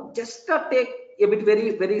 now just take a bit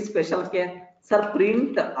very special care. Sir,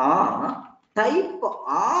 print a type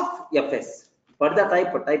of fs. What is the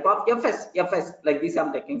type of fs? Like this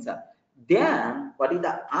I'm taking, sir. Then what is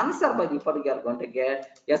the answer by default you are going to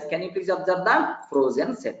get? Yes, can you please observe that?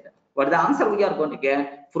 Frozen set. What is the answer we are going to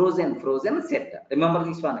get? Frozen set. Remember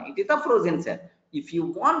this one, it is a frozen set. If you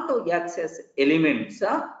want to access elements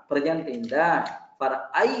present in that, for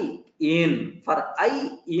I in fs,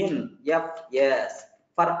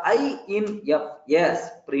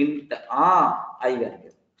 print I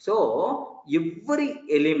value. So every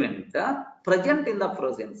element present in the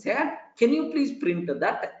frozen set, can you please print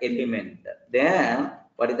that element? Then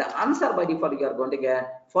what is the answer by default you are going to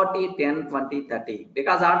get? 40, 10, 20, 30,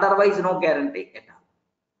 because otherwise no guarantee at all.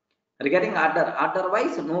 Are you getting?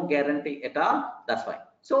 Otherwise no guarantee at all. That's why.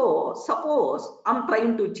 So suppose I'm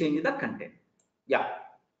trying to change the content. Yeah,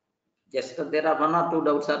 just there are 1 or 2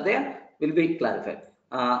 doubts are there, will be clarified.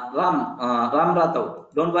 Ram Ratan,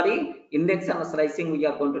 don't worry, index and slicing we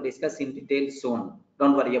are going to discuss in detail soon.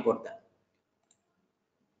 Don't worry about that.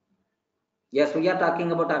 Yes, we are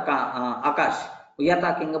talking about Akash. We are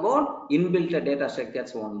talking about inbuilt data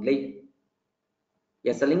structures only.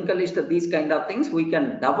 Yes, a linked list, these kind of things we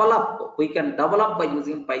can develop by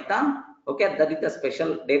using Python. Okay, that is the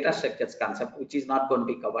special data structures concept which is not going to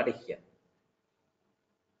be covered here.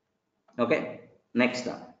 Okay, next,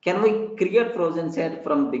 can we create frozen set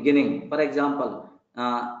from beginning? For example,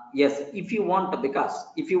 yes, if you want to, because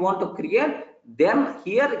if you want to create, then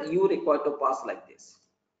here you require to pass like this.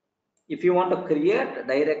 If you want to create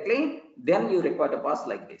directly, then you require to pass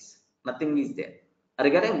like this. Nothing is there.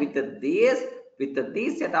 Regarding with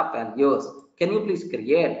these set of values, can you please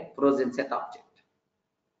create frozen set object?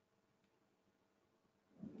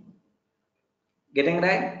 Getting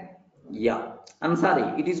right? Yeah. I'm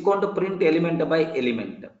sorry, it is going to print element by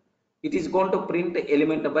element. It is going to print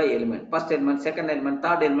element by element. First element, second element,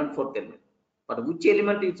 third element, fourth element. But which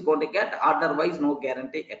element it's going to get? Otherwise, no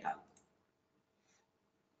guarantee at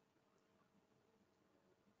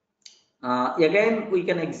all. Again, we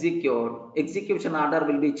can execute. Execution order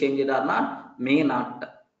will be changed or not? May not.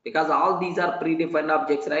 Because all these are predefined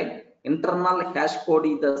objects, right? Internal hash code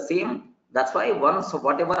is the same. That's why once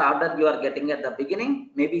whatever order you are getting at the beginning,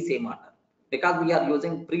 maybe same order. Because we are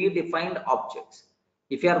using predefined objects.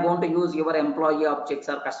 If you are going to use your employee objects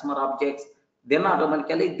or customer objects, then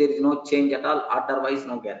automatically there is no change at all, otherwise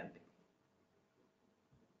no guarantee.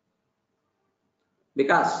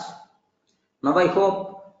 Because now I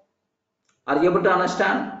hope, are you able to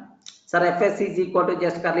understand? Sir, fs is equal to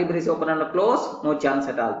just curly brace open and close, no chance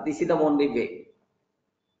at all. This is the only way.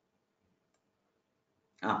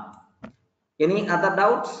 Any other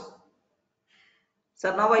doubts?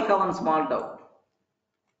 Sir, now I have one small doubt.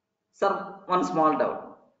 Sir, one small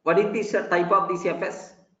doubt. What is this type of this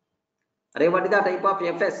fs? Array, what is the type of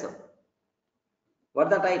fs? What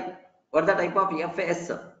the type of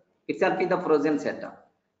fs? Itself is the frozen set.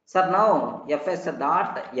 Sir, now fs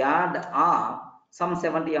dot add some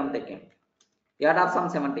 70 I'm taking. Add of some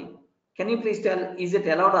 70. Can you please tell, is it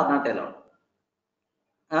allowed or not allowed?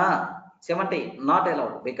 70 not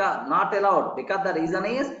allowed. Because the reason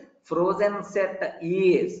is frozen set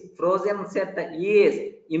is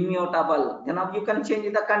immutable. Then how you can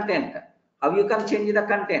change the content?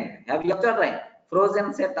 Have you observed, right?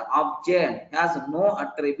 Frozen set object has no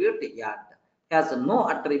attribute yet.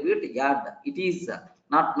 It is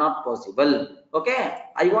not possible. Okay,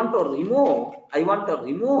 I want to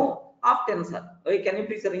remove often, sir. Okay, can you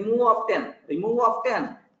please remove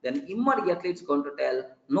often? Then immediately it's going to tell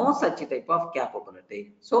no such type of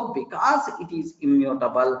capability. So because it is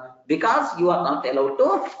immutable, because you are not allowed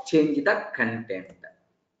to change the content.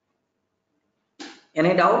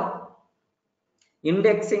 Any doubt?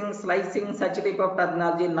 Indexing, slicing, such type of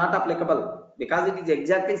terminology not applicable, because it is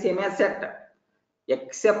exactly same as set,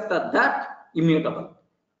 except that immutable.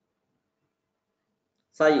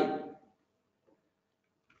 Sai.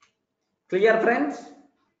 Clear, friends?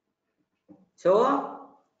 So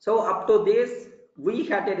up to this, we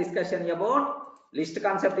had a discussion about list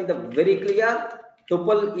concept is very clear,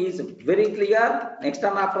 tuple is very clear. Next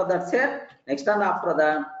time after that set, next time after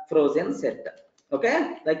the frozen set.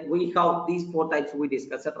 Okay, like we have these 4 types we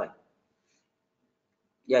discussed, right?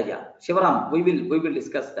 Yeah. Shivaram, we will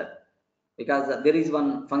discuss that, because there is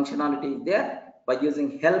one functionality there. by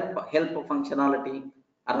using help functionality,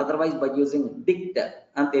 or otherwise by using dict,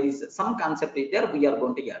 and there is some concept is there, we are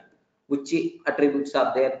going to add which attributes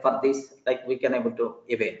are there for this, like we can able to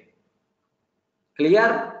avail.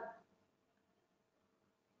 Clear?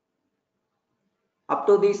 Up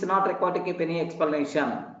to this, not required to keep any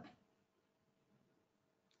explanation.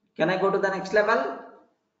 Can I go to the next level?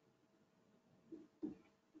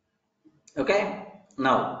 Okay.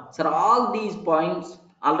 Now, sir, all these points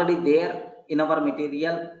already there in our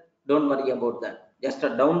material. Don't worry about that. Just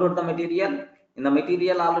download the material. In the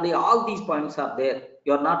material already all these points are there.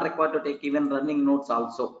 You are not required to take even running notes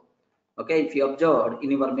also. Okay. If you observed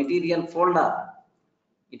in your material folder,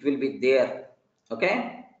 it will be there.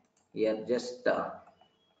 Okay. Here, just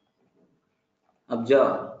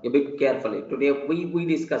observe a bit carefully. Today we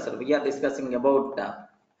discussed. We are discussing about.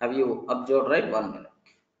 Have you observed? Right. 1 minute.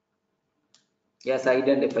 Yes,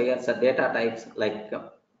 identifiers are data types, like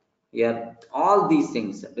here all these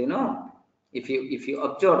things, you know, if you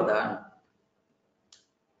observe that,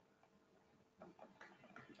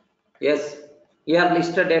 yes, here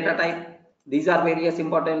listed data type, these are various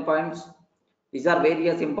important points. These are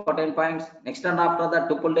various important points. Next and after that,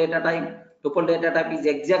 tuple data type. Tuple data type is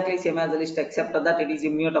exactly same as the list, except that it is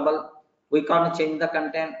immutable. We can't change the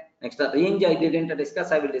content. Next, the range I didn't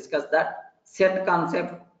discuss. I will discuss that. Set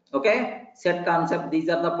concept. Okay, set concept. These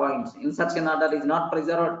are the points. Insertion order is not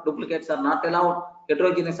preserved. Duplicates are not allowed.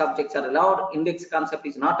 Heterogeneous objects are allowed. Index concept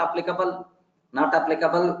is not applicable. Not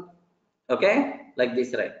applicable. Okay, like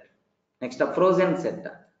this, right? Next, a frozen set.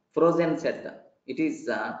 Frozen set. It is.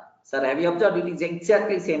 Sir, have you observed it is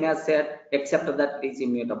exactly same as set, except that it is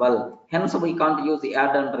immutable. Hence, we can't use the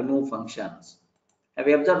add and remove functions. Have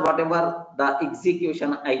you observed whatever the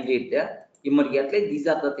execution I did immediately? These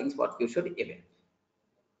are the things what you should evaluate.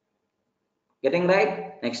 Getting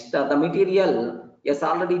right? Next, the material is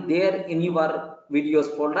already there in your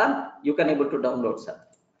videos folder. You can able to download, sir.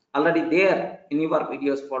 Already there in your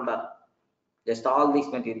videos folder. Just all this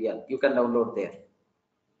material you can download there.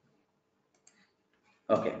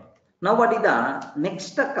 Okay. Now, what is the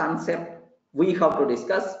next concept we have to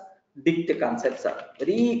discuss? Dict concepts are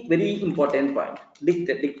very important point.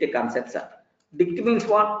 Dict concepts are. Dict means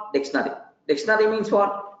what? Dictionary. Dictionary means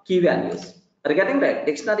what? Key values. Are you getting right?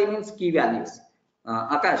 Dictionary means key values.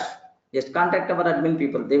 Akash, just contact our admin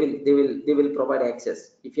people. They will provide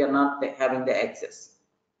access if you are not having the access.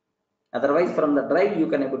 Otherwise, from the drive you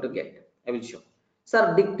can able to get. I will show.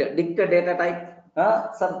 Sir, dict data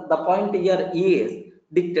type. Sir, the point here is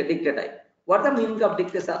dict type. What the meaning of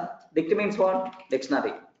dict, sir? Dict means what?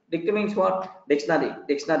 Dictionary. Dict means what? Dictionary.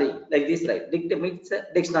 Dictionary, like this, right? Dict means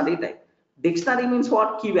dictionary type. Dictionary means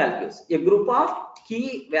what? Key values. A group of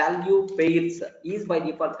key value pairs is by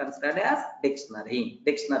default considered as dictionary.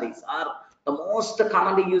 Dictionaries are the most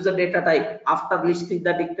commonly used data type. After list is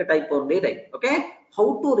the dict type only, right? Okay.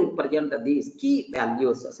 How to represent these key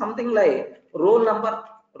values? Something like roll number,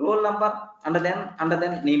 and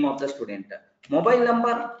then name of the student. Mobile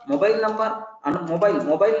number, and mobile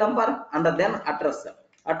number, and then address.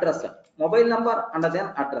 Mobile number, and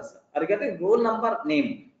then address. Are you getting? Roll number,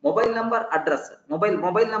 name, mobile number, address, mobile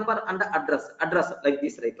number, and address, like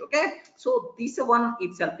this, right? Okay. So this one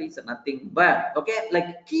itself is nothing but, okay,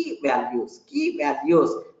 like key values.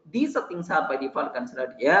 These things are by default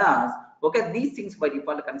considered as, okay, these things by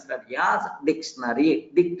default considered as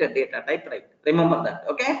dictionary, dict data type, right? Remember that.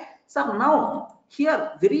 Okay. So now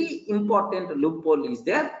here very important loophole is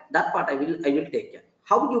there. That part I will take care.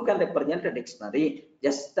 How you can represent a dictionary?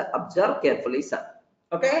 Just observe carefully, sir.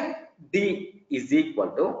 Okay. D is equal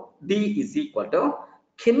to.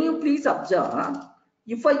 Can you please observe?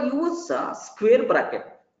 If I use a square bracket,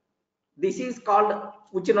 this is called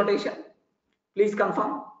which notation? Please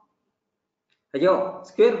confirm. Yo,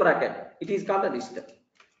 square bracket. It is called a list.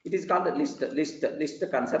 It is called a list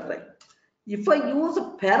concept, right? If I use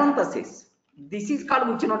parenthesis, this is called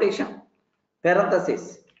which notation?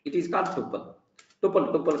 Parenthesis. It is called tuple.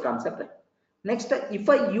 Tuple concept, right? Next, if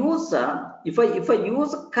I use if I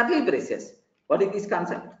use curly braces, what is this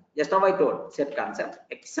concept? Just how I told, set concept.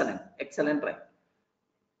 Excellent, right?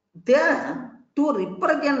 Then to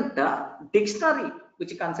represent dictionary,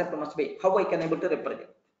 which concept must be? How I can able to represent?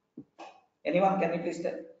 Anyone can you please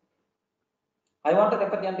tell? I want to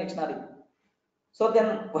represent dictionary. So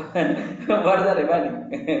then, what is the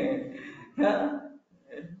remaining?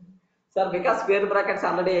 Sir, because square brackets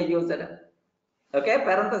already I used. Okay,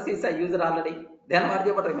 parentheses I used already. Then what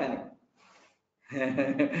is the remaining?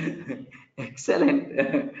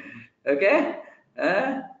 Excellent. Okay.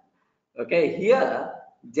 Okay, here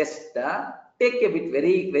just take a bit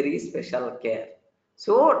very special care.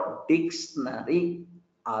 So dictionary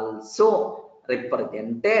also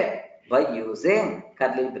represented by using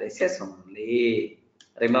curly braces only.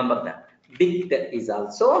 Remember that. Dict is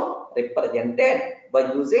also represented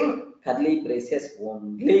by using curly braces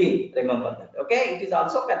only. Remember that. Okay, it is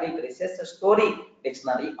also curly braces story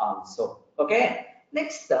dictionary also. Okay,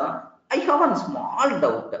 next I have one small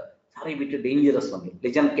doubt. Sorry, bit dangerous only.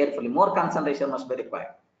 Listen carefully. More concentration must be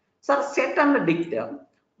required. Sir, set and dict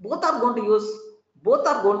both are going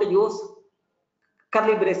to use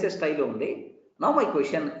curly braces style only. Now my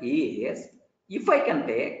question is, if I can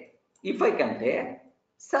take,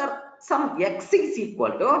 sir, some x is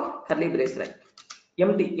equal to curly brace, right?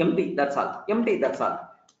 Empty, that's all. Empty, that's all.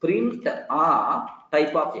 Print a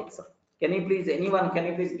type of x. Can you please, anyone, can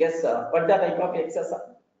you please guess what the type of x is?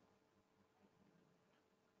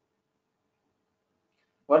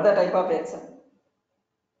 What the type of x?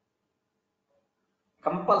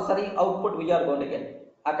 Compulsory output we are going to get.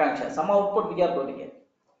 Akanksha, some output we are going to get.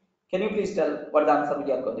 Can you please tell what the answer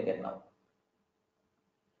we are going to get now?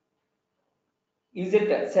 Is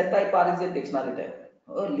it set type or is it dictionary type?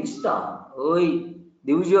 Oh, list down. Oh, the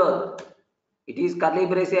usual. It is curly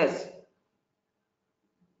braces.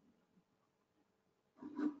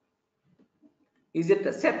 Is it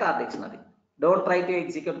a set or dictionary? Don't try to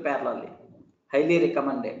execute parallelly. Highly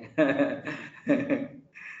recommended.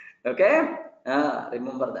 Okay?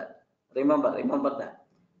 Remember that. Remember that.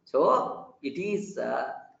 So it is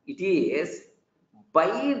by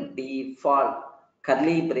default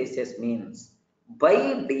curly braces means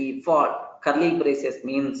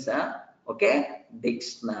okay,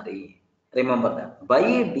 dictionary. Remember that. By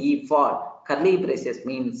default curly braces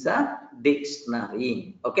means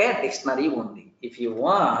dictionary. Okay, dictionary only. If you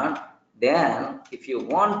want that,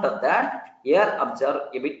 here observe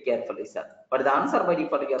a bit carefully, sir. But the answer by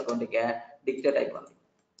default you are going to get dictate type only.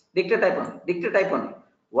 Dictate type only.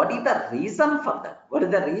 What is the reason for that?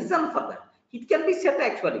 It can be set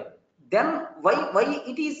actually. Then why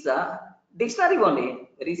it is dictionary only?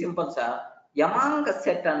 Very simple, sir. Among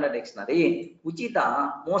set and dictionary, which is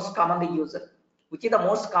the most commonly used?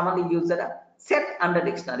 Set and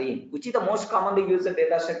dictionary. Which is the most commonly used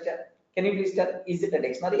data structure? Can you please tell? Is it a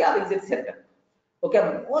dictionary or is it set?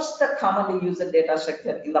 Okay, most commonly used data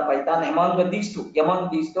structure in the Python among these two,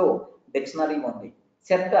 dictionary only.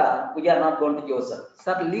 Set we are not going to use.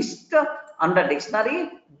 Sir, list under dictionary,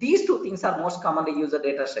 these two things are most commonly used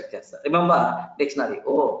data structures. Remember, dictionary.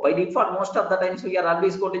 Oh, by default, most of the times we are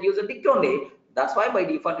always going to use a dict only. That's why by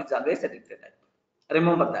default it's always a dictate type.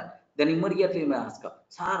 Remember that. Then immediately you may ask,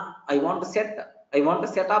 sir, I want to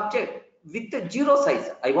set object with 0 size.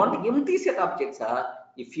 I want empty set object, sir.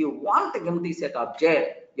 If you want empty set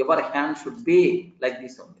object, your hand should be like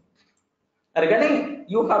this only. Regarding,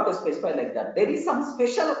 you have to specify like that. There is some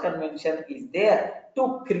special convention is there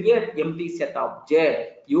to create empty set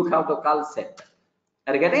object. You have to call set.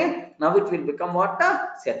 Regarding, now it will become what?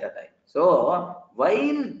 Set type. So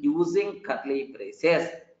while using curly braces,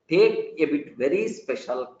 take a bit very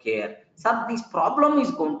special care. So this problem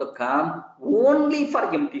is going to come only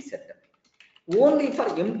for empty set. Only for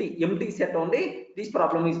empty set only, this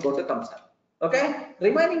problem is going to come, sir. Okay,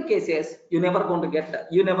 remaining cases you never going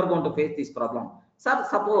to face this problem. Sir,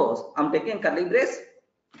 suppose I'm taking curly brace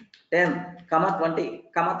 10, 20,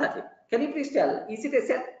 30. Can you please tell, is it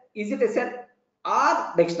a set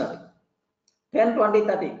or dictionary? 10, 20,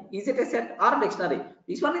 30. Is it a set or dictionary?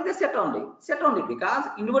 This one is the set only because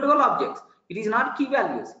individual objects. It is not key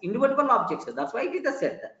values, individual objects. That's why it is the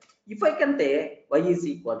set. If I can take y is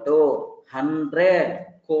equal to 100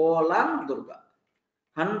 colon Durga.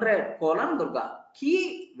 100 colon Durga.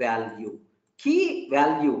 Key value.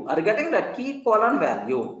 Are you getting that? Key colon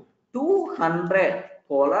value. 200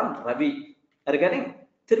 colon Ravi. Are you getting?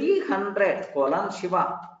 300 colon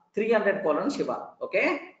Shiva. 300 colon Shiva.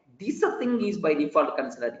 Okay. This thing is by default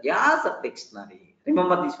considered as a dictionary.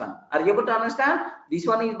 Remember this one. Are you able to understand? This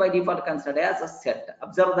one is by default considered as a set.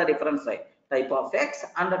 Observe the difference, right? Type of X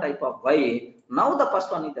and the type of Y. Now the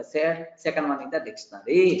first one is the set, second one is the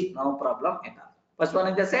dictionary. No problem at all. First one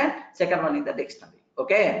is the set, second one is the dictionary.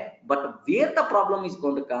 Okay. But where the problem is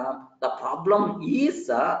going to come? The problem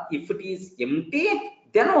is if it is empty,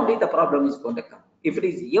 then only the problem is going to come. If it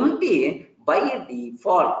is empty, by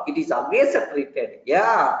default, it is always treated,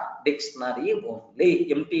 dictionary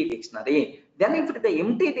only, empty dictionary. Then if it is the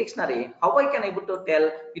empty dictionary, how I can able to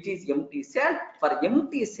tell it is empty set? For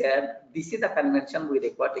empty set, this is the convention we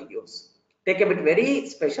require to use. Take a bit very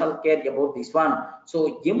special care about this one.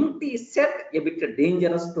 So empty set a bit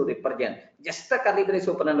dangerous to represent. Just the curly brace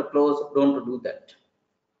open and close, don't do that.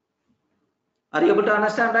 Are you able to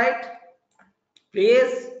understand, right?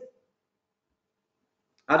 Please.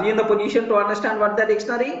 Are you in the position to understand what the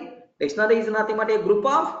dictionary? Dictionary is nothing but a group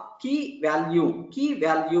of key value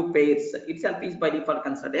pairs. Itself is by default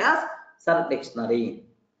considered as sir dictionary.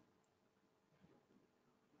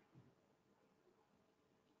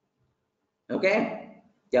 Okay,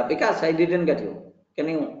 yeah, because I didn't get you. Can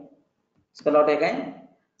you spell out again?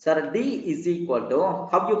 Sir, D is equal to,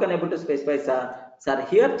 how you can able to specify, sir? Sir,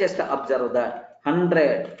 here just observe that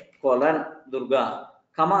 100 colon Durga,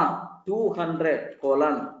 comma 200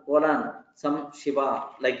 colon some Shiva,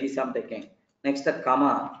 like this I'm taking. Next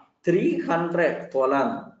comma 300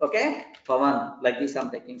 colon, okay, Pavan, like this I'm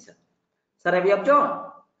taking, sir. Sir, have you observed?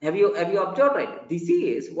 Have you observed, right? This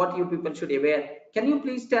is what you people should be aware. Can you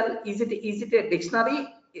please tell, is it a dictionary?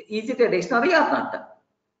 Is it a dictionary or not?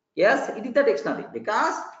 Yes, it is the dictionary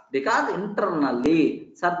because internally,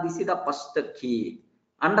 sir, this is the first key,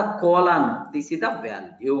 and the colon, this is the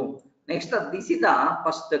value. Next, this is the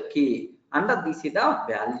first key, and this is the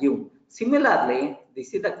value. Similarly,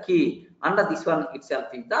 this is the key, and this one itself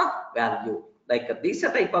is the value. Like this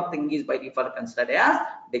type of thing is by default considered as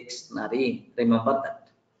dictionary. Remember that.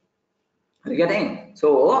 Are you getting?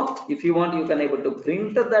 So, if you want, you can able to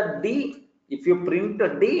print the D. If you print the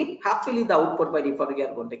D, happily the output by default you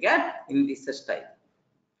are going to get in this style.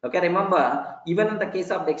 Okay, remember, even in the case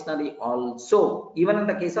of dictionary also,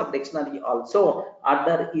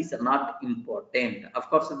 order is not important. Of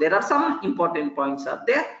course, there are some important points are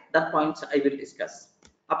there. That points I will discuss.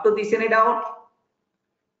 Up to this, any doubt?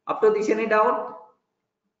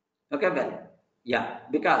 Okay, well, yeah,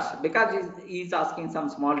 because he is asking some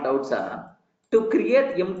small doubts. To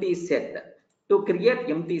create empty set,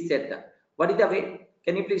 what is the way?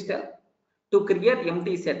 Can you please tell? To create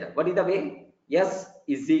empty set, what is the way? Yes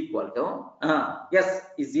is equal to,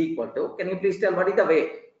 can you please tell what is the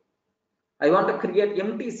way? I want to create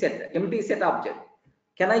empty set object.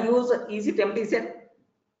 Can I use, is it empty set?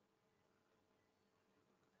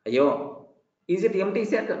 Ayo, is it empty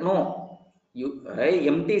set? No.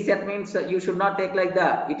 Empty set means you should not take like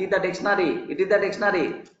that. It is the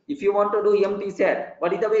dictionary. If you want to do empty set,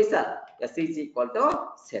 what is the way, sir? S is equal to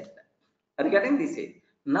set. Are you getting this?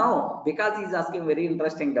 Now, because he is asking very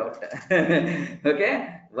interesting doubt.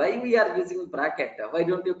 Okay, why we are using bracket? Why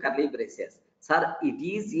don't you curly braces? Sir, it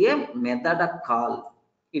is a method call.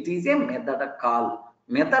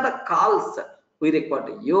 Method calls we require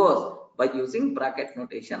to use by using bracket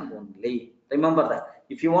notation only. Remember that.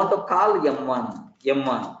 If you want to call M1,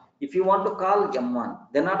 if you want to call M1,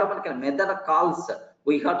 then automatically method calls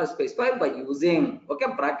we have to specify by using, okay,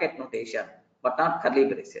 bracket notation, but not curly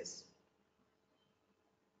braces.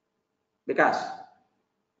 Because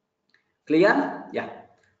clear? Yeah,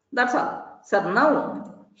 that's all. Sir,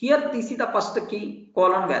 now here this is the first key,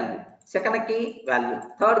 colon value, second key value,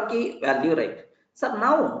 third key value, right? Sir,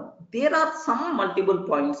 now there are some multiple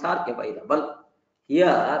points are available.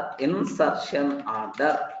 Here insertion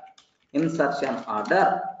order is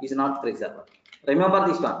not preserved. Remember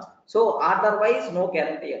this one. So order wise no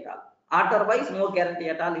guarantee at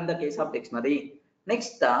all. In the case of dictionary.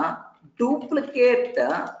 Next, duplicate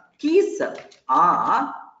keys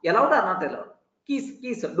are allowed or not allowed?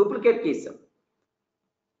 Duplicate keys.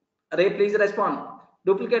 Ray, please respond.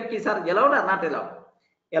 Duplicate keys are allowed or not allowed?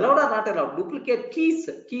 Duplicate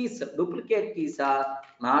keys are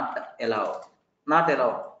not allowed.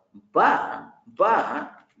 But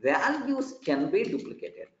values can be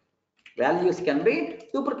duplicated.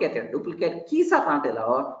 Duplicate keys are not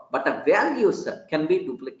allowed, but the values can be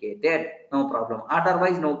duplicated. No problem.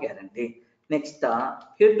 Otherwise, no guarantee. Next,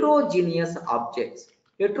 heterogeneous objects.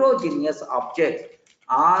 Heterogeneous objects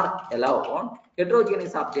are allowed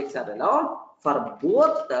for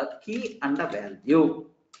both the key and the value.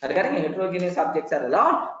 Regarding heterogeneous objects are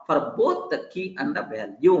allowed for both the key and the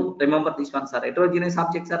value. Remember this one, sir. Heterogeneous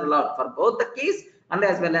objects are allowed for both the keys and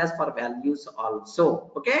as well as for values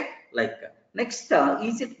also. Okay, like next,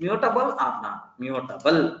 is it mutable or not?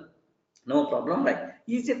 Mutable. No problem, right?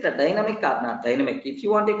 Is it a dynamic or not? Dynamic. If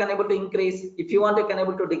you want, you can able to increase. If you want, you can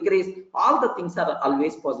able to decrease. All the things are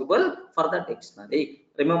always possible for the dictionary.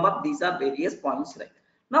 Remember, these are various points, right?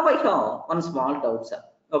 Now I have one small doubt, sir.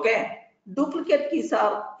 Okay, duplicate keys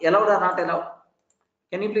are allowed or not allowed?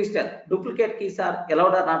 Can you please tell? Duplicate keys are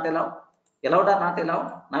allowed or not allowed?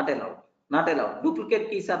 Not allowed. Duplicate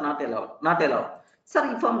keys are not allowed.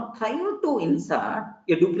 Sir, if I'm trying to insert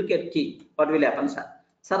a duplicate key, what will happen, sir?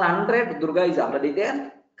 Sir, 100 Durga is already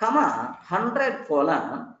there, comma 100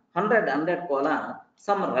 colon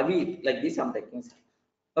some Ravi, like this I'm taking, sir.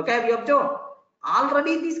 Okay, have you observed?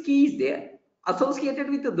 Already this key is there associated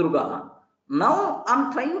with Durga. Now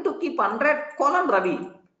I'm trying to keep 100 colon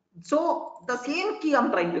Ravi. So the same key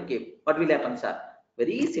I'm trying to keep. What will happen, sir?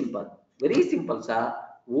 Very simple, sir.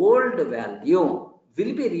 old value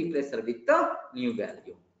will be replaced with the new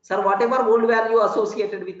value. Sir, whatever old value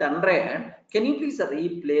associated with 100, can you please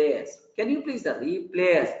replace? Can you please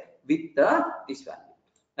replace with this value?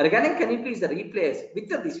 Again, can you please replace with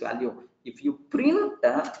this value? If you print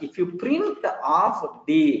off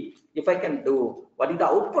D, if I can do, what is the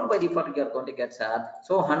output by default you are going to get, sir?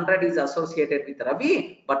 So 100 is associated with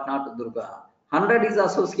Ravi, but not Durga. 100 is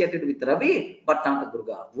associated with Ravi, but not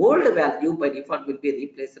Durga. Old value by default will be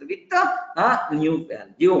replaced with the new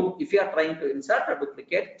value if you are trying to insert a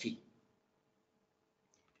duplicate key.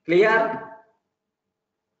 Clear?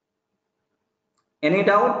 Any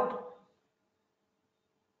doubt?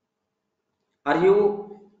 Are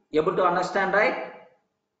you able to understand, right?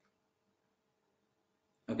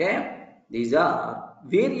 Okay, these are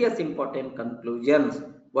various important conclusions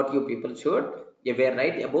what you people should aware,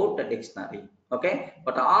 right, about the dictionary. Okay,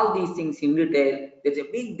 but all these things in detail, there's a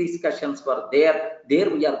big discussions for there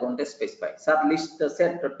we are going to specify, sir, list,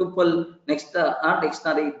 set, tuple, next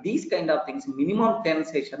dictionary, these kind of things. Minimum 10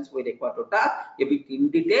 sessions we require to talk a bit in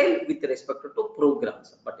detail with respect to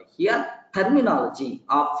programs, but here terminology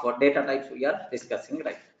of data types we are discussing,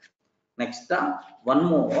 right? Next, one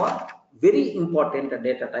more very important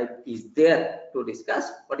data type is there to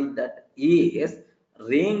discuss. What is that? Is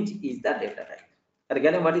range is the data type.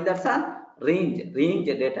 Again, what is that, sir? Range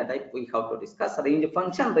data type we have to discuss. Range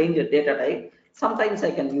function, range data type. Sometimes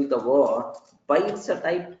I can use the word bytes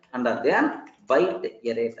type and then byte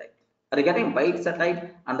array type. Regarding bytes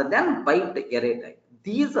type and then byte array type.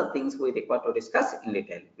 These are things we require to discuss in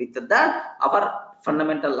detail. With that, our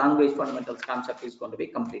fundamental language fundamentals concept is going to be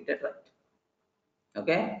completed, right?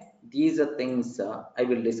 Okay, these are things I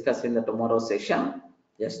will discuss in the tomorrow session.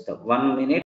 Just 1 minute.